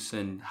 oh,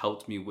 Lucen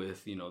helped me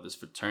with, this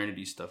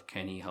fraternity stuff.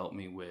 Can he help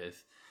me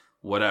with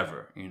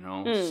whatever,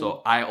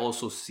 So I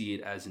also see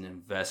it as an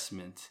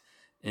investment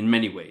in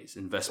many ways.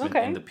 Investment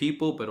in the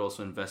people, but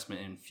also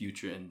investment in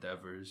future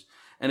endeavors.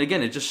 And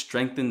again, it just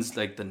strengthens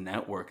like the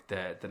network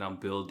that I'm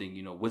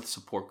building, with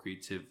Support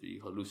Creativity,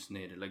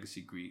 Hallucinated,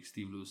 Legacy Greek,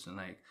 Steve Lucen.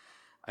 Like,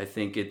 I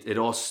think it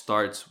all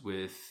starts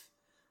with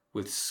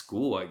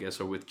school, I guess,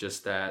 or with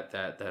just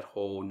that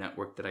whole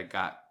network that I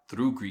got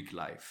through Greek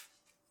life.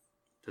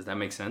 Does that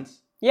make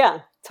sense? Yeah,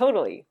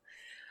 totally.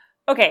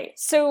 Okay,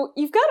 so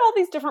you've got all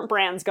these different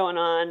brands going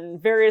on,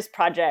 various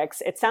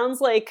projects. It sounds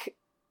like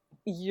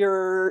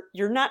you're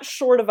not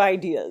short of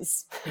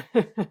ideas.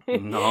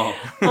 No.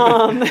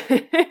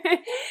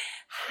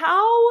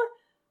 How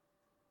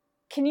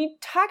can you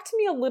talk to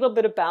me a little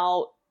bit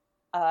about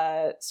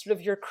sort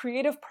of your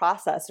creative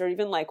process, or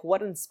even like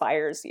what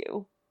inspires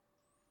you?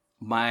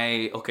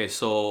 Okay,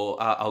 so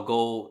I'll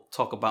go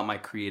talk about my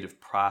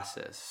creative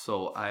process.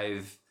 So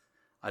I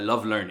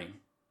love learning.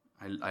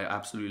 I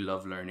absolutely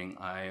love learning.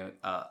 I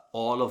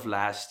All of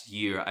last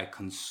year I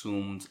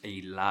consumed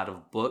a lot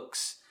of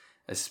books,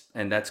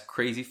 and that's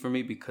crazy for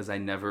me because I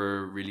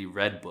never really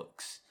read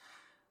books,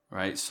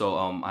 right? So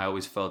I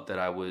always felt that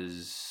I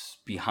was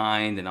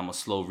behind, and I'm a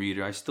slow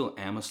reader. I still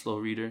am a slow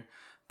reader,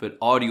 but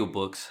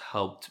audiobooks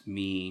helped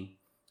me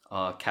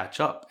catch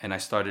up, and I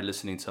started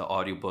listening to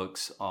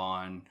audiobooks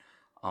on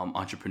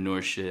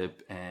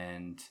entrepreneurship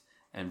and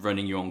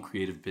running your own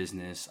creative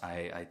business.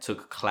 I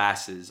took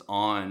classes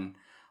on,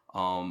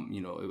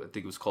 I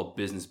think it was called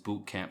Business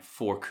Boot Camp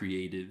for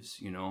creatives.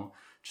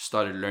 Just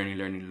started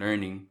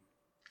learning.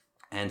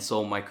 And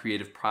so my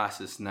creative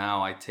process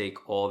now, I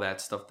take all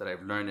that stuff that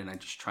I've learned and I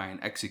just try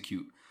and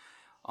execute.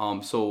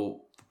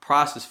 So the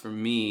process for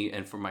me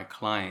and for my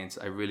clients,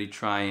 I really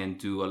try and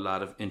do a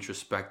lot of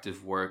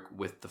introspective work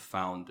with the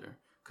founder,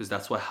 because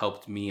that's what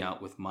helped me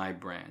out with my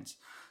brands.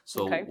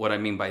 So Okay. what I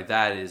mean by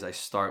that is I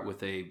start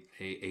with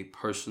a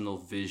personal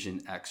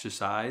vision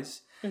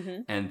exercise,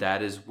 Mm-hmm. and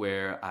that is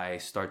where I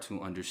start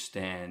to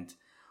understand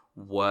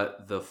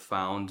what the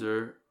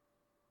founder,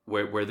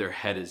 where their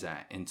head is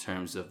at in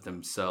terms of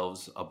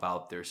themselves,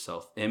 about their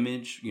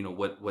self-image.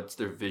 What's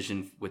their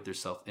vision with their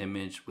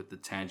self-image, with the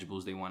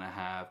tangibles they want to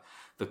have,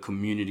 the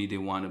community they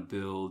want to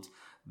build,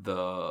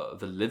 the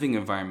living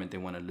environment they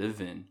want to live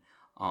in.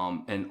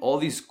 And all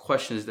these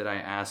questions that I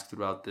ask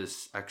throughout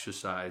this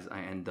exercise,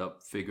 I end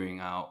up figuring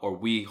out, or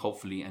we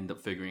hopefully end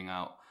up figuring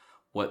out,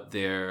 what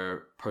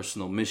their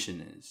personal mission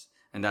is.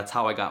 And that's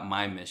how I got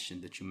my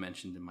mission that you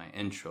mentioned in my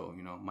intro.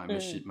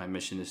 My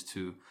mission is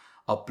to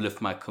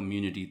uplift my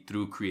community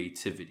through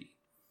creativity.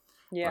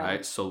 Yeah.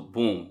 Right. So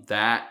boom,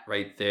 that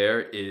right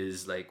there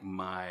is like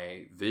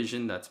my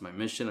vision. That's my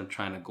mission. I'm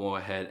trying to go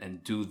ahead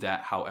and do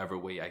that however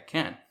way I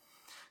can.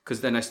 Because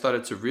then I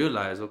started to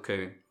realize,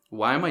 okay,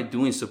 why am I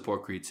doing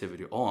support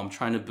creativity? Oh, I'm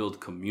trying to build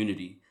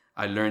community.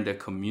 I learned that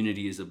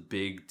community is a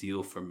big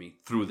deal for me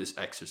through this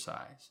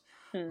exercise.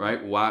 Hmm.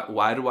 Right?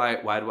 Why do I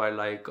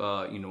like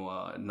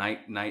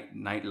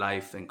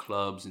nightlife and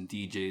clubs and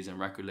DJs and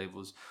record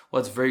labels? Well,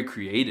 it's very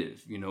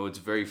creative. It's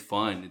very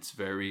fun. It's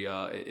very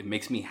it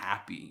makes me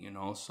happy.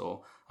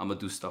 So I'm gonna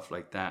do stuff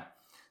like that.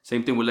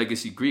 Same thing with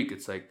Legacy Greek.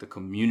 It's like the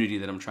community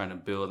that I'm trying to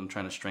build. I'm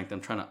trying to strengthen.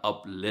 I'm trying to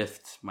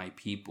uplift my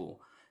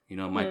people.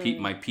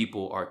 My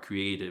people are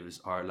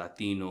creatives, are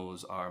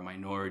Latinos, are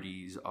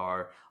minorities,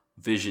 are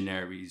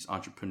visionaries,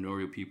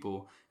 entrepreneurial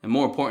people, and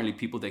more importantly,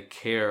 people that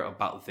care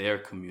about their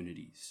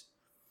communities.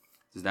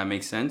 Does that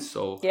make sense?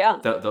 So Yeah.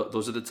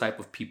 those are the type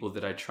of people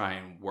that I try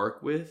and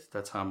work with.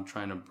 That's how I'm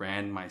trying to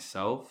brand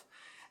myself.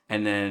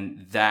 And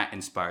then that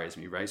inspires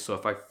me, right? So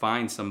if I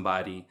find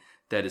somebody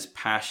that is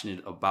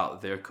passionate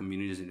about their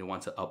communities and they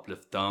want to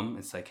uplift them,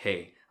 it's like,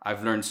 hey,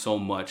 I've learned so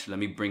much. Let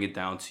me bring it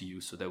down to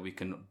you so that we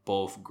can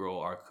both grow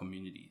our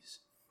communities.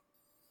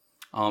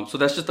 So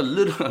that's just a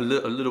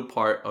little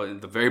part in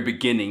the very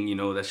beginning.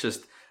 That's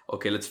just,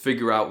 okay, let's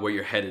figure out where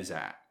your head is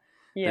at.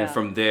 Yeah. Then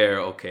from there,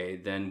 okay,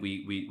 then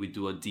we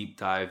do a deep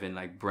dive in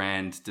like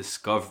brand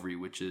discovery,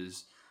 which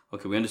is,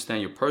 okay, we understand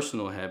your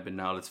personal head, but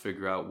now let's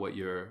figure out what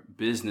your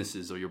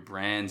businesses or your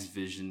brand's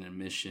vision and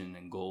mission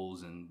and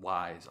goals and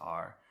whys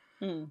are.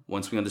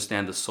 Once we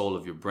understand the soul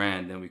of your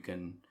brand, then we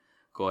can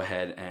go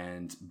ahead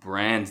and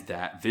brand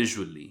that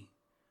visually.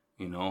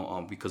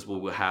 Because we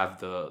will have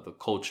the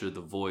culture, the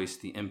voice,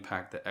 the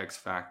impact, the X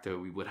factor.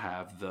 We would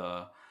have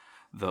the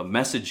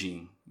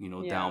messaging,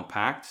 down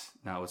packed.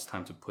 Now it's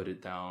time to put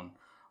it down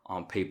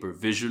on paper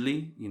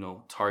visually,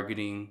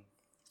 targeting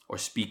or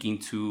speaking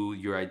to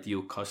your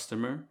ideal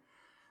customer.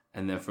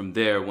 And then from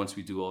there, once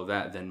we do all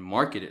that, then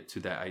market it to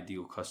that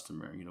ideal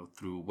customer,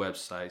 through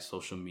websites,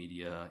 social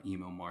media,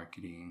 email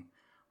marketing,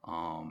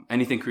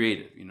 anything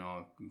creative, you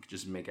can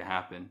just make it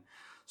happen.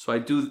 So I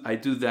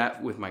do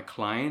that with my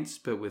clients,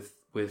 but with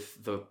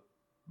the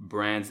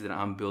brands that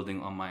I'm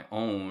building on my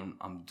own,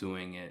 I'm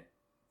doing it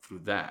through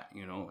that,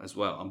 as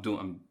well. I'm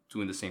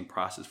doing the same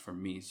process for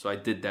me. So I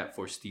did that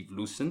for Steve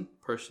Lucin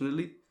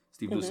personally,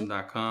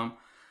 stevelucin.com.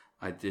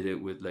 I did it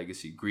with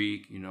Legacy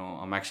Greek.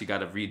 I'm actually got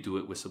to redo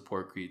it with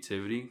Support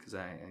Creativity because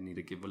I need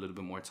to give a little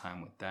bit more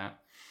time with that.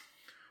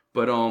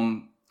 But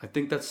I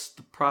think that's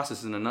the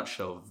process in a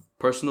nutshell: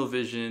 personal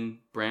vision,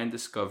 brand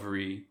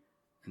discovery,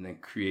 and then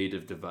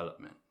creative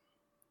development.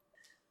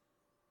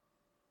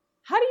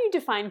 How do you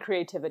define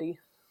creativity?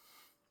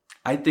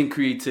 I think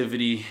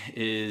creativity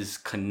is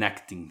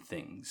connecting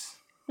things.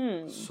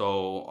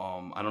 So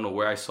I don't know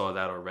where I saw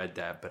that or read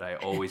that, but I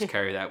always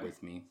carry that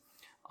with me.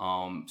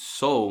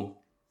 So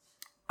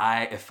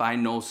if I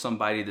know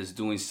somebody that's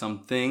doing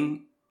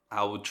something,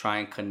 I would try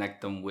and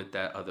connect them with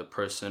that other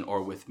person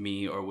or with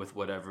me or with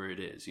whatever it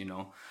is,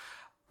 and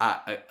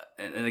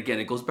again,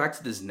 it goes back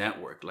to this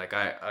network. Like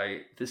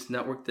this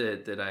network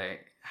that I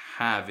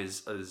have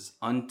is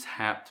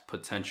untapped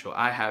potential.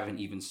 I haven't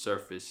even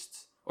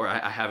surfaced, or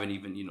I haven't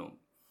even,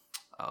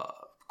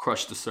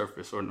 crushed the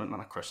surface, or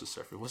not crushed the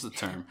surface. What's the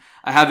term?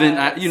 I haven't,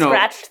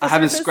 I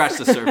haven't scratched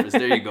the surface.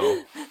 There you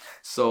go.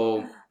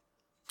 So,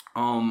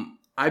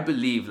 I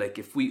believe like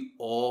if we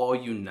all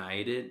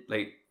united,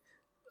 like,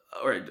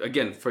 or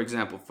again, for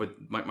example, for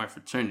my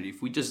fraternity,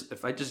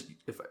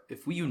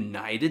 if we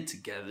united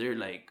together,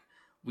 like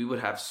we would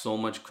have so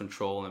much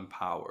control and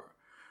power,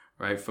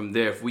 right? From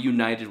there, if we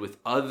united with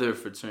other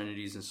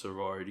fraternities and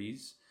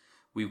sororities,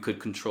 we could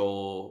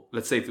control,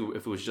 let's say if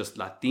it was just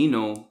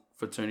Latino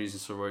fraternities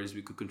and sororities,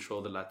 we could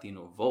control the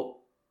Latino vote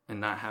and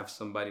not have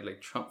somebody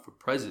like Trump for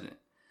president.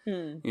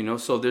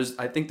 So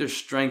I think there's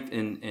strength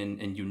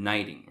in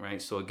uniting,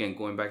 right? So again,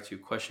 going back to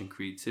your question,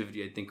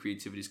 creativity, I think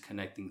creativity is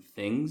connecting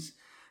things,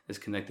 it's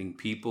connecting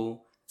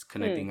people, it's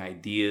connecting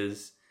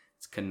ideas,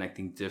 it's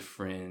connecting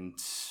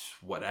different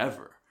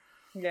whatever.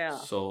 Yeah.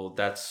 So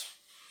that's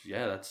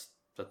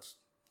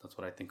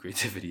what I think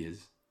creativity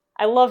is.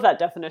 I love that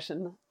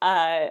definition.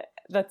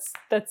 That's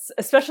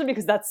especially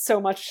because that's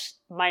so much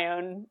my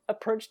own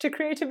approach to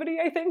creativity,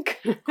 I think.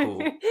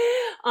 Cool.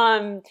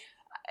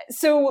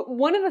 So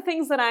one of the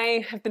things that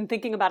I have been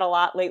thinking about a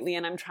lot lately,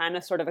 and I'm trying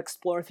to sort of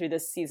explore through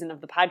this season of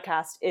the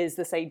podcast, is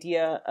this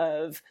idea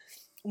of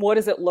what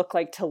does it look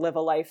like to live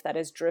a life that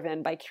is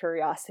driven by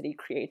curiosity,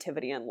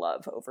 creativity, and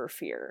love over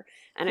fear?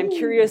 And I'm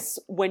curious,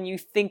 when you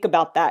think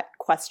about that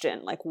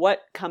question, like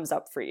what comes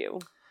up for you?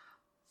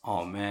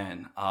 Oh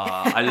man,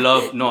 I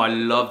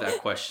love that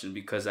question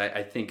because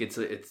I think it's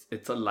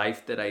a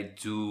life that I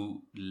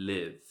do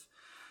live.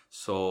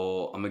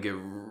 So I'm gonna get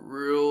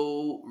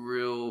real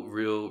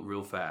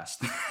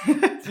fast.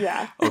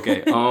 Yeah.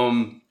 Okay.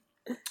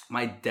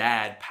 My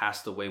dad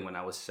passed away when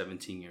I was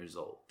 17 years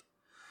old.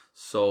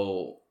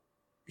 So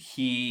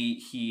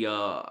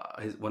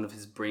one of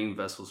his brain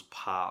vessels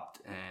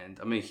popped, and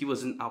I mean he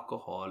was an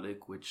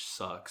alcoholic, which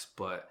sucks,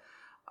 but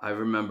I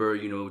remember,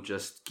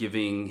 just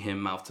giving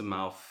him mouth to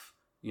mouth,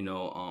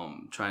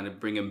 trying to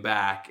bring him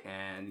back,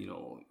 and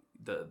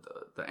the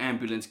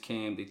ambulance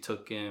came, they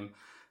took him.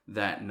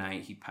 That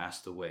night he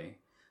passed away.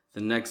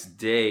 The next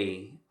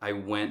day I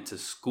went to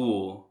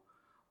school,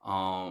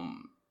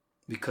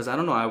 because I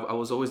don't know, I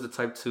was always the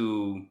type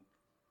to,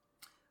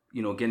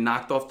 get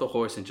knocked off the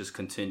horse and just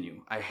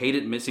continue. I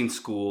hated missing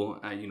school.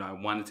 I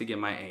wanted to get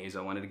my A's.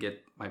 I wanted to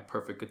get my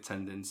perfect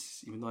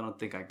attendance, even though I don't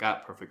think I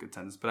got perfect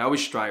attendance, but I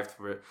always strived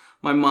for it.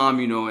 My mom,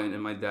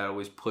 and my dad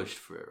always pushed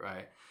for it,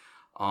 right?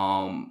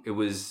 It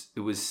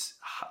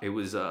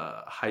was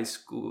a high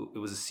school. It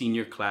was a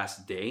senior class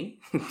day.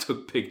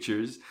 Took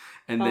pictures,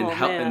 and then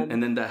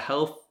and then the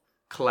health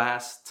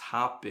class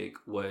topic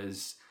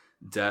was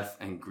death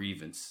and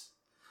grievance.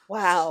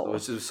 Wow.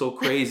 Which was so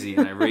crazy.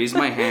 And I raised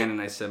my hand and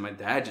I said, my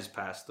dad just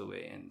passed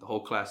away. And the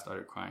whole class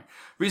started crying.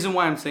 Reason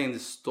why I'm saying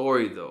this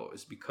story, though,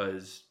 is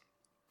because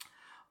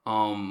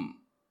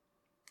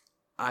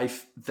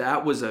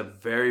that was a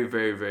very,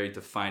 very, very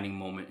defining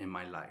moment in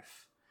my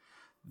life.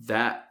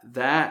 That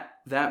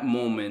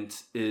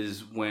moment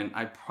is when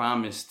I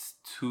promised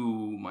to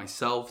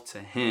myself, to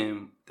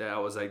him, that I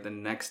was like, the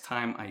next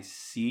time I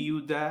see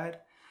you,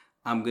 Dad,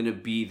 I'm going to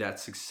be that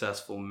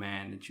successful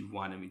man that you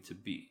wanted me to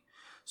be.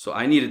 So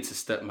I needed to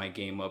step my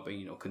game up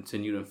and,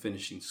 continue on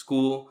finishing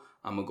school.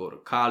 I'm going to go to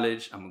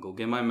college. I'm going to go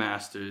get my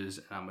master's,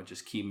 and I'm going to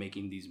just keep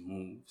making these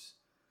moves.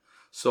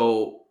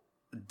 So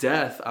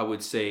death, I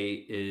would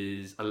say,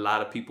 is a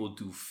lot of people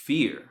do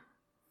fear,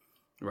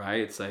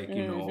 right? It's like,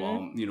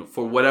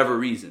 for whatever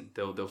reason,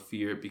 they'll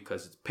fear it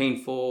because it's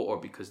painful or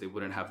because they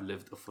wouldn't have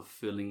lived a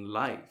fulfilling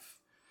life,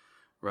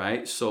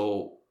 right?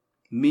 So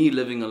me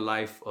living a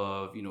life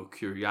of,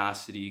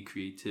 curiosity,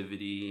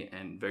 creativity,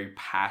 and very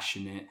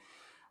passionate,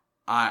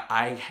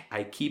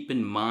 I keep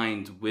in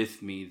mind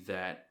with me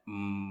that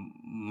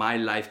my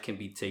life can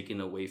be taken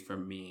away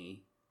from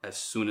me as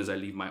soon as I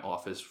leave my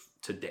office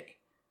today.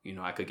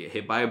 I could get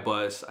hit by a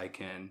bus. I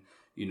can,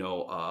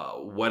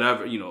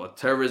 whatever, a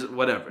terrorist,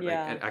 whatever.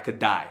 Yeah. Like, I could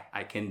die.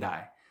 I can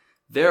die.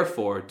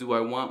 Therefore, do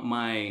I want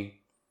my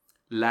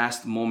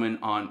last moment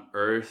on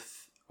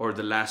earth or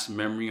the last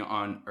memory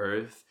on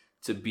earth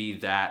to be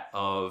that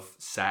of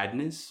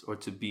sadness, or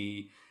to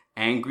be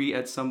angry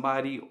at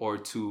somebody, or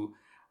to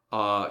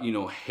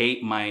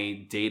hate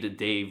my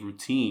day-to-day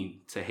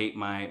routine, to hate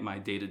my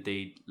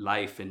day-to-day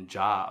life and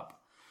job?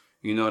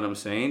 You know what I'm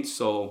saying?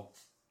 So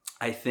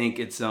I think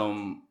it's,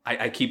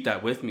 I keep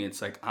that with me.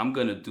 It's like, I'm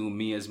going to do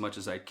me as much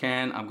as I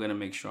can. I'm going to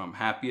make sure I'm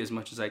happy as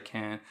much as I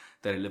can,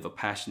 that I live a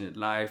passionate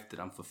life, that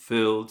I'm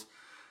fulfilled.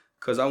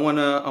 Because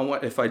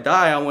if I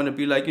die, I want to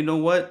be like, you know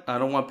what? I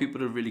don't want people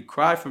to really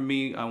cry for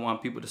me. I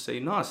want people to say,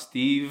 no,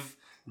 Steve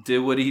did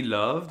what he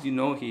loved. He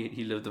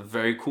lived a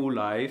very cool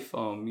life.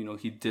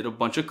 He did a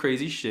bunch of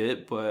crazy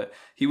shit, but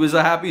he was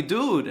a happy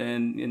dude,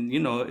 and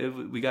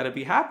we got to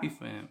be happy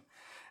for him.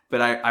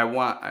 But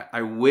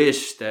I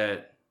wish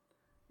that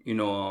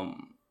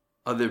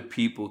other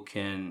people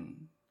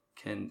can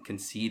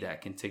see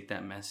that, can take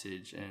that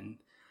message. And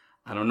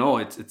I don't know,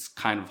 it's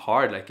kind of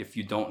hard. Like, if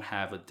you don't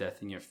have a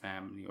death in your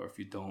family, or if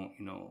you don't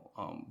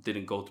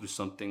didn't go through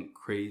something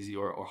crazy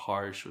or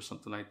harsh or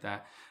something like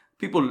that.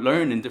 People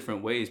learn in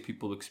different ways.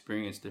 People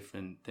experience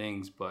different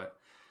things, but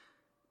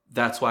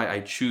that's why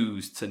I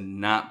choose to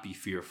not be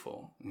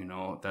fearful.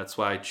 That's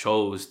why I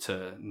chose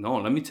to, no,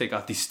 let me take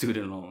out these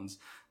student loans.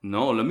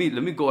 No, let me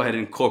go ahead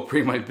and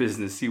incorporate my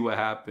business, see what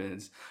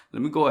happens.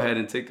 Let me go ahead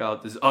and take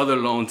out this other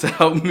loan to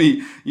help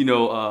me,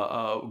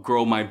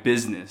 grow my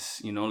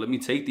business. Let me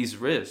take these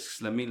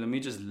risks. Let me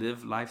just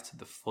live life to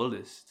the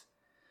fullest.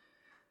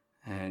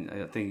 And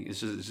I think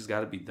it's just got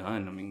to be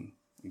done. I mean,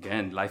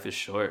 again, life is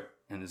short,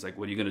 and it's like,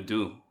 what are you gonna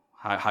do?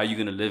 How are you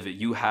gonna live it?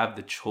 You have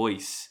the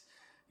choice.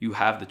 You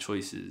have the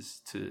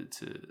choices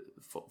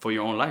for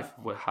your own life,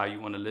 how you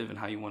want to live and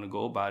how you want to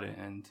go about it,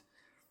 and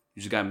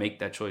you just gotta make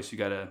that choice. You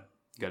gotta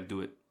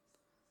do it.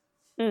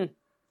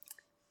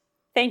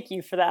 Thank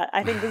you for that.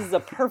 I think this is a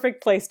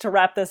perfect place to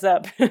wrap this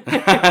up.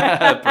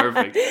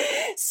 Perfect.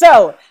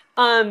 So,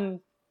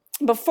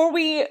 before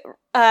we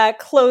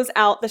close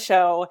out the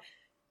show,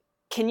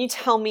 can you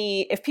tell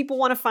me if people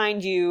want to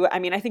find you? I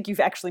mean, I think you've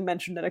actually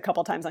mentioned it a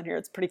couple times on here.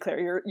 It's pretty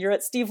clear. You're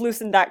at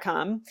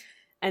stevelucin.com.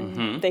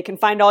 And they can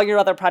find all your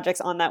other projects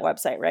on that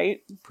website,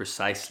 right?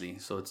 Precisely.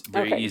 So it's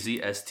very easy.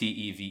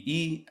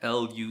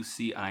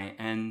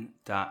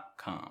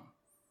 SteveLucin.com.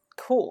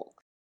 Cool.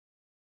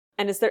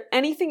 And is there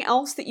anything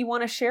else that you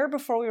want to share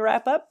before we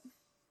wrap up?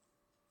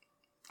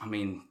 I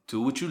mean,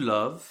 do what you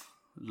love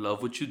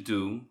what you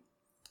do,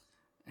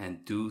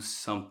 and do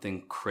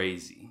something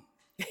crazy.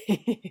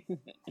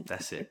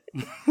 That's it.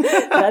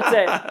 That's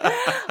it.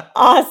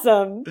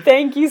 Awesome.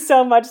 Thank you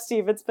so much,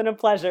 Steve. It's been a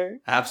pleasure.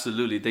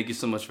 Absolutely. Thank you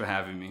so much for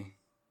having me.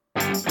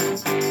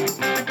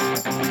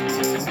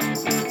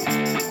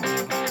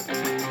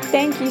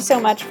 Thank you so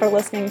much for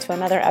listening to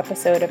another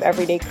episode of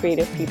Everyday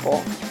Creative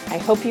People. I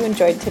hope you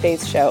enjoyed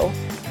today's show.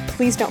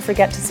 Please don't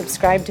forget to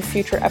subscribe to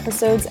future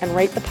episodes and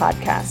rate the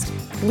podcast.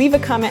 Leave a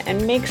comment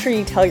and make sure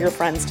you tell your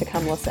friends to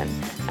come listen.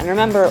 And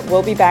remember,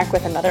 we'll be back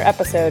with another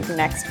episode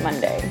next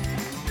Monday.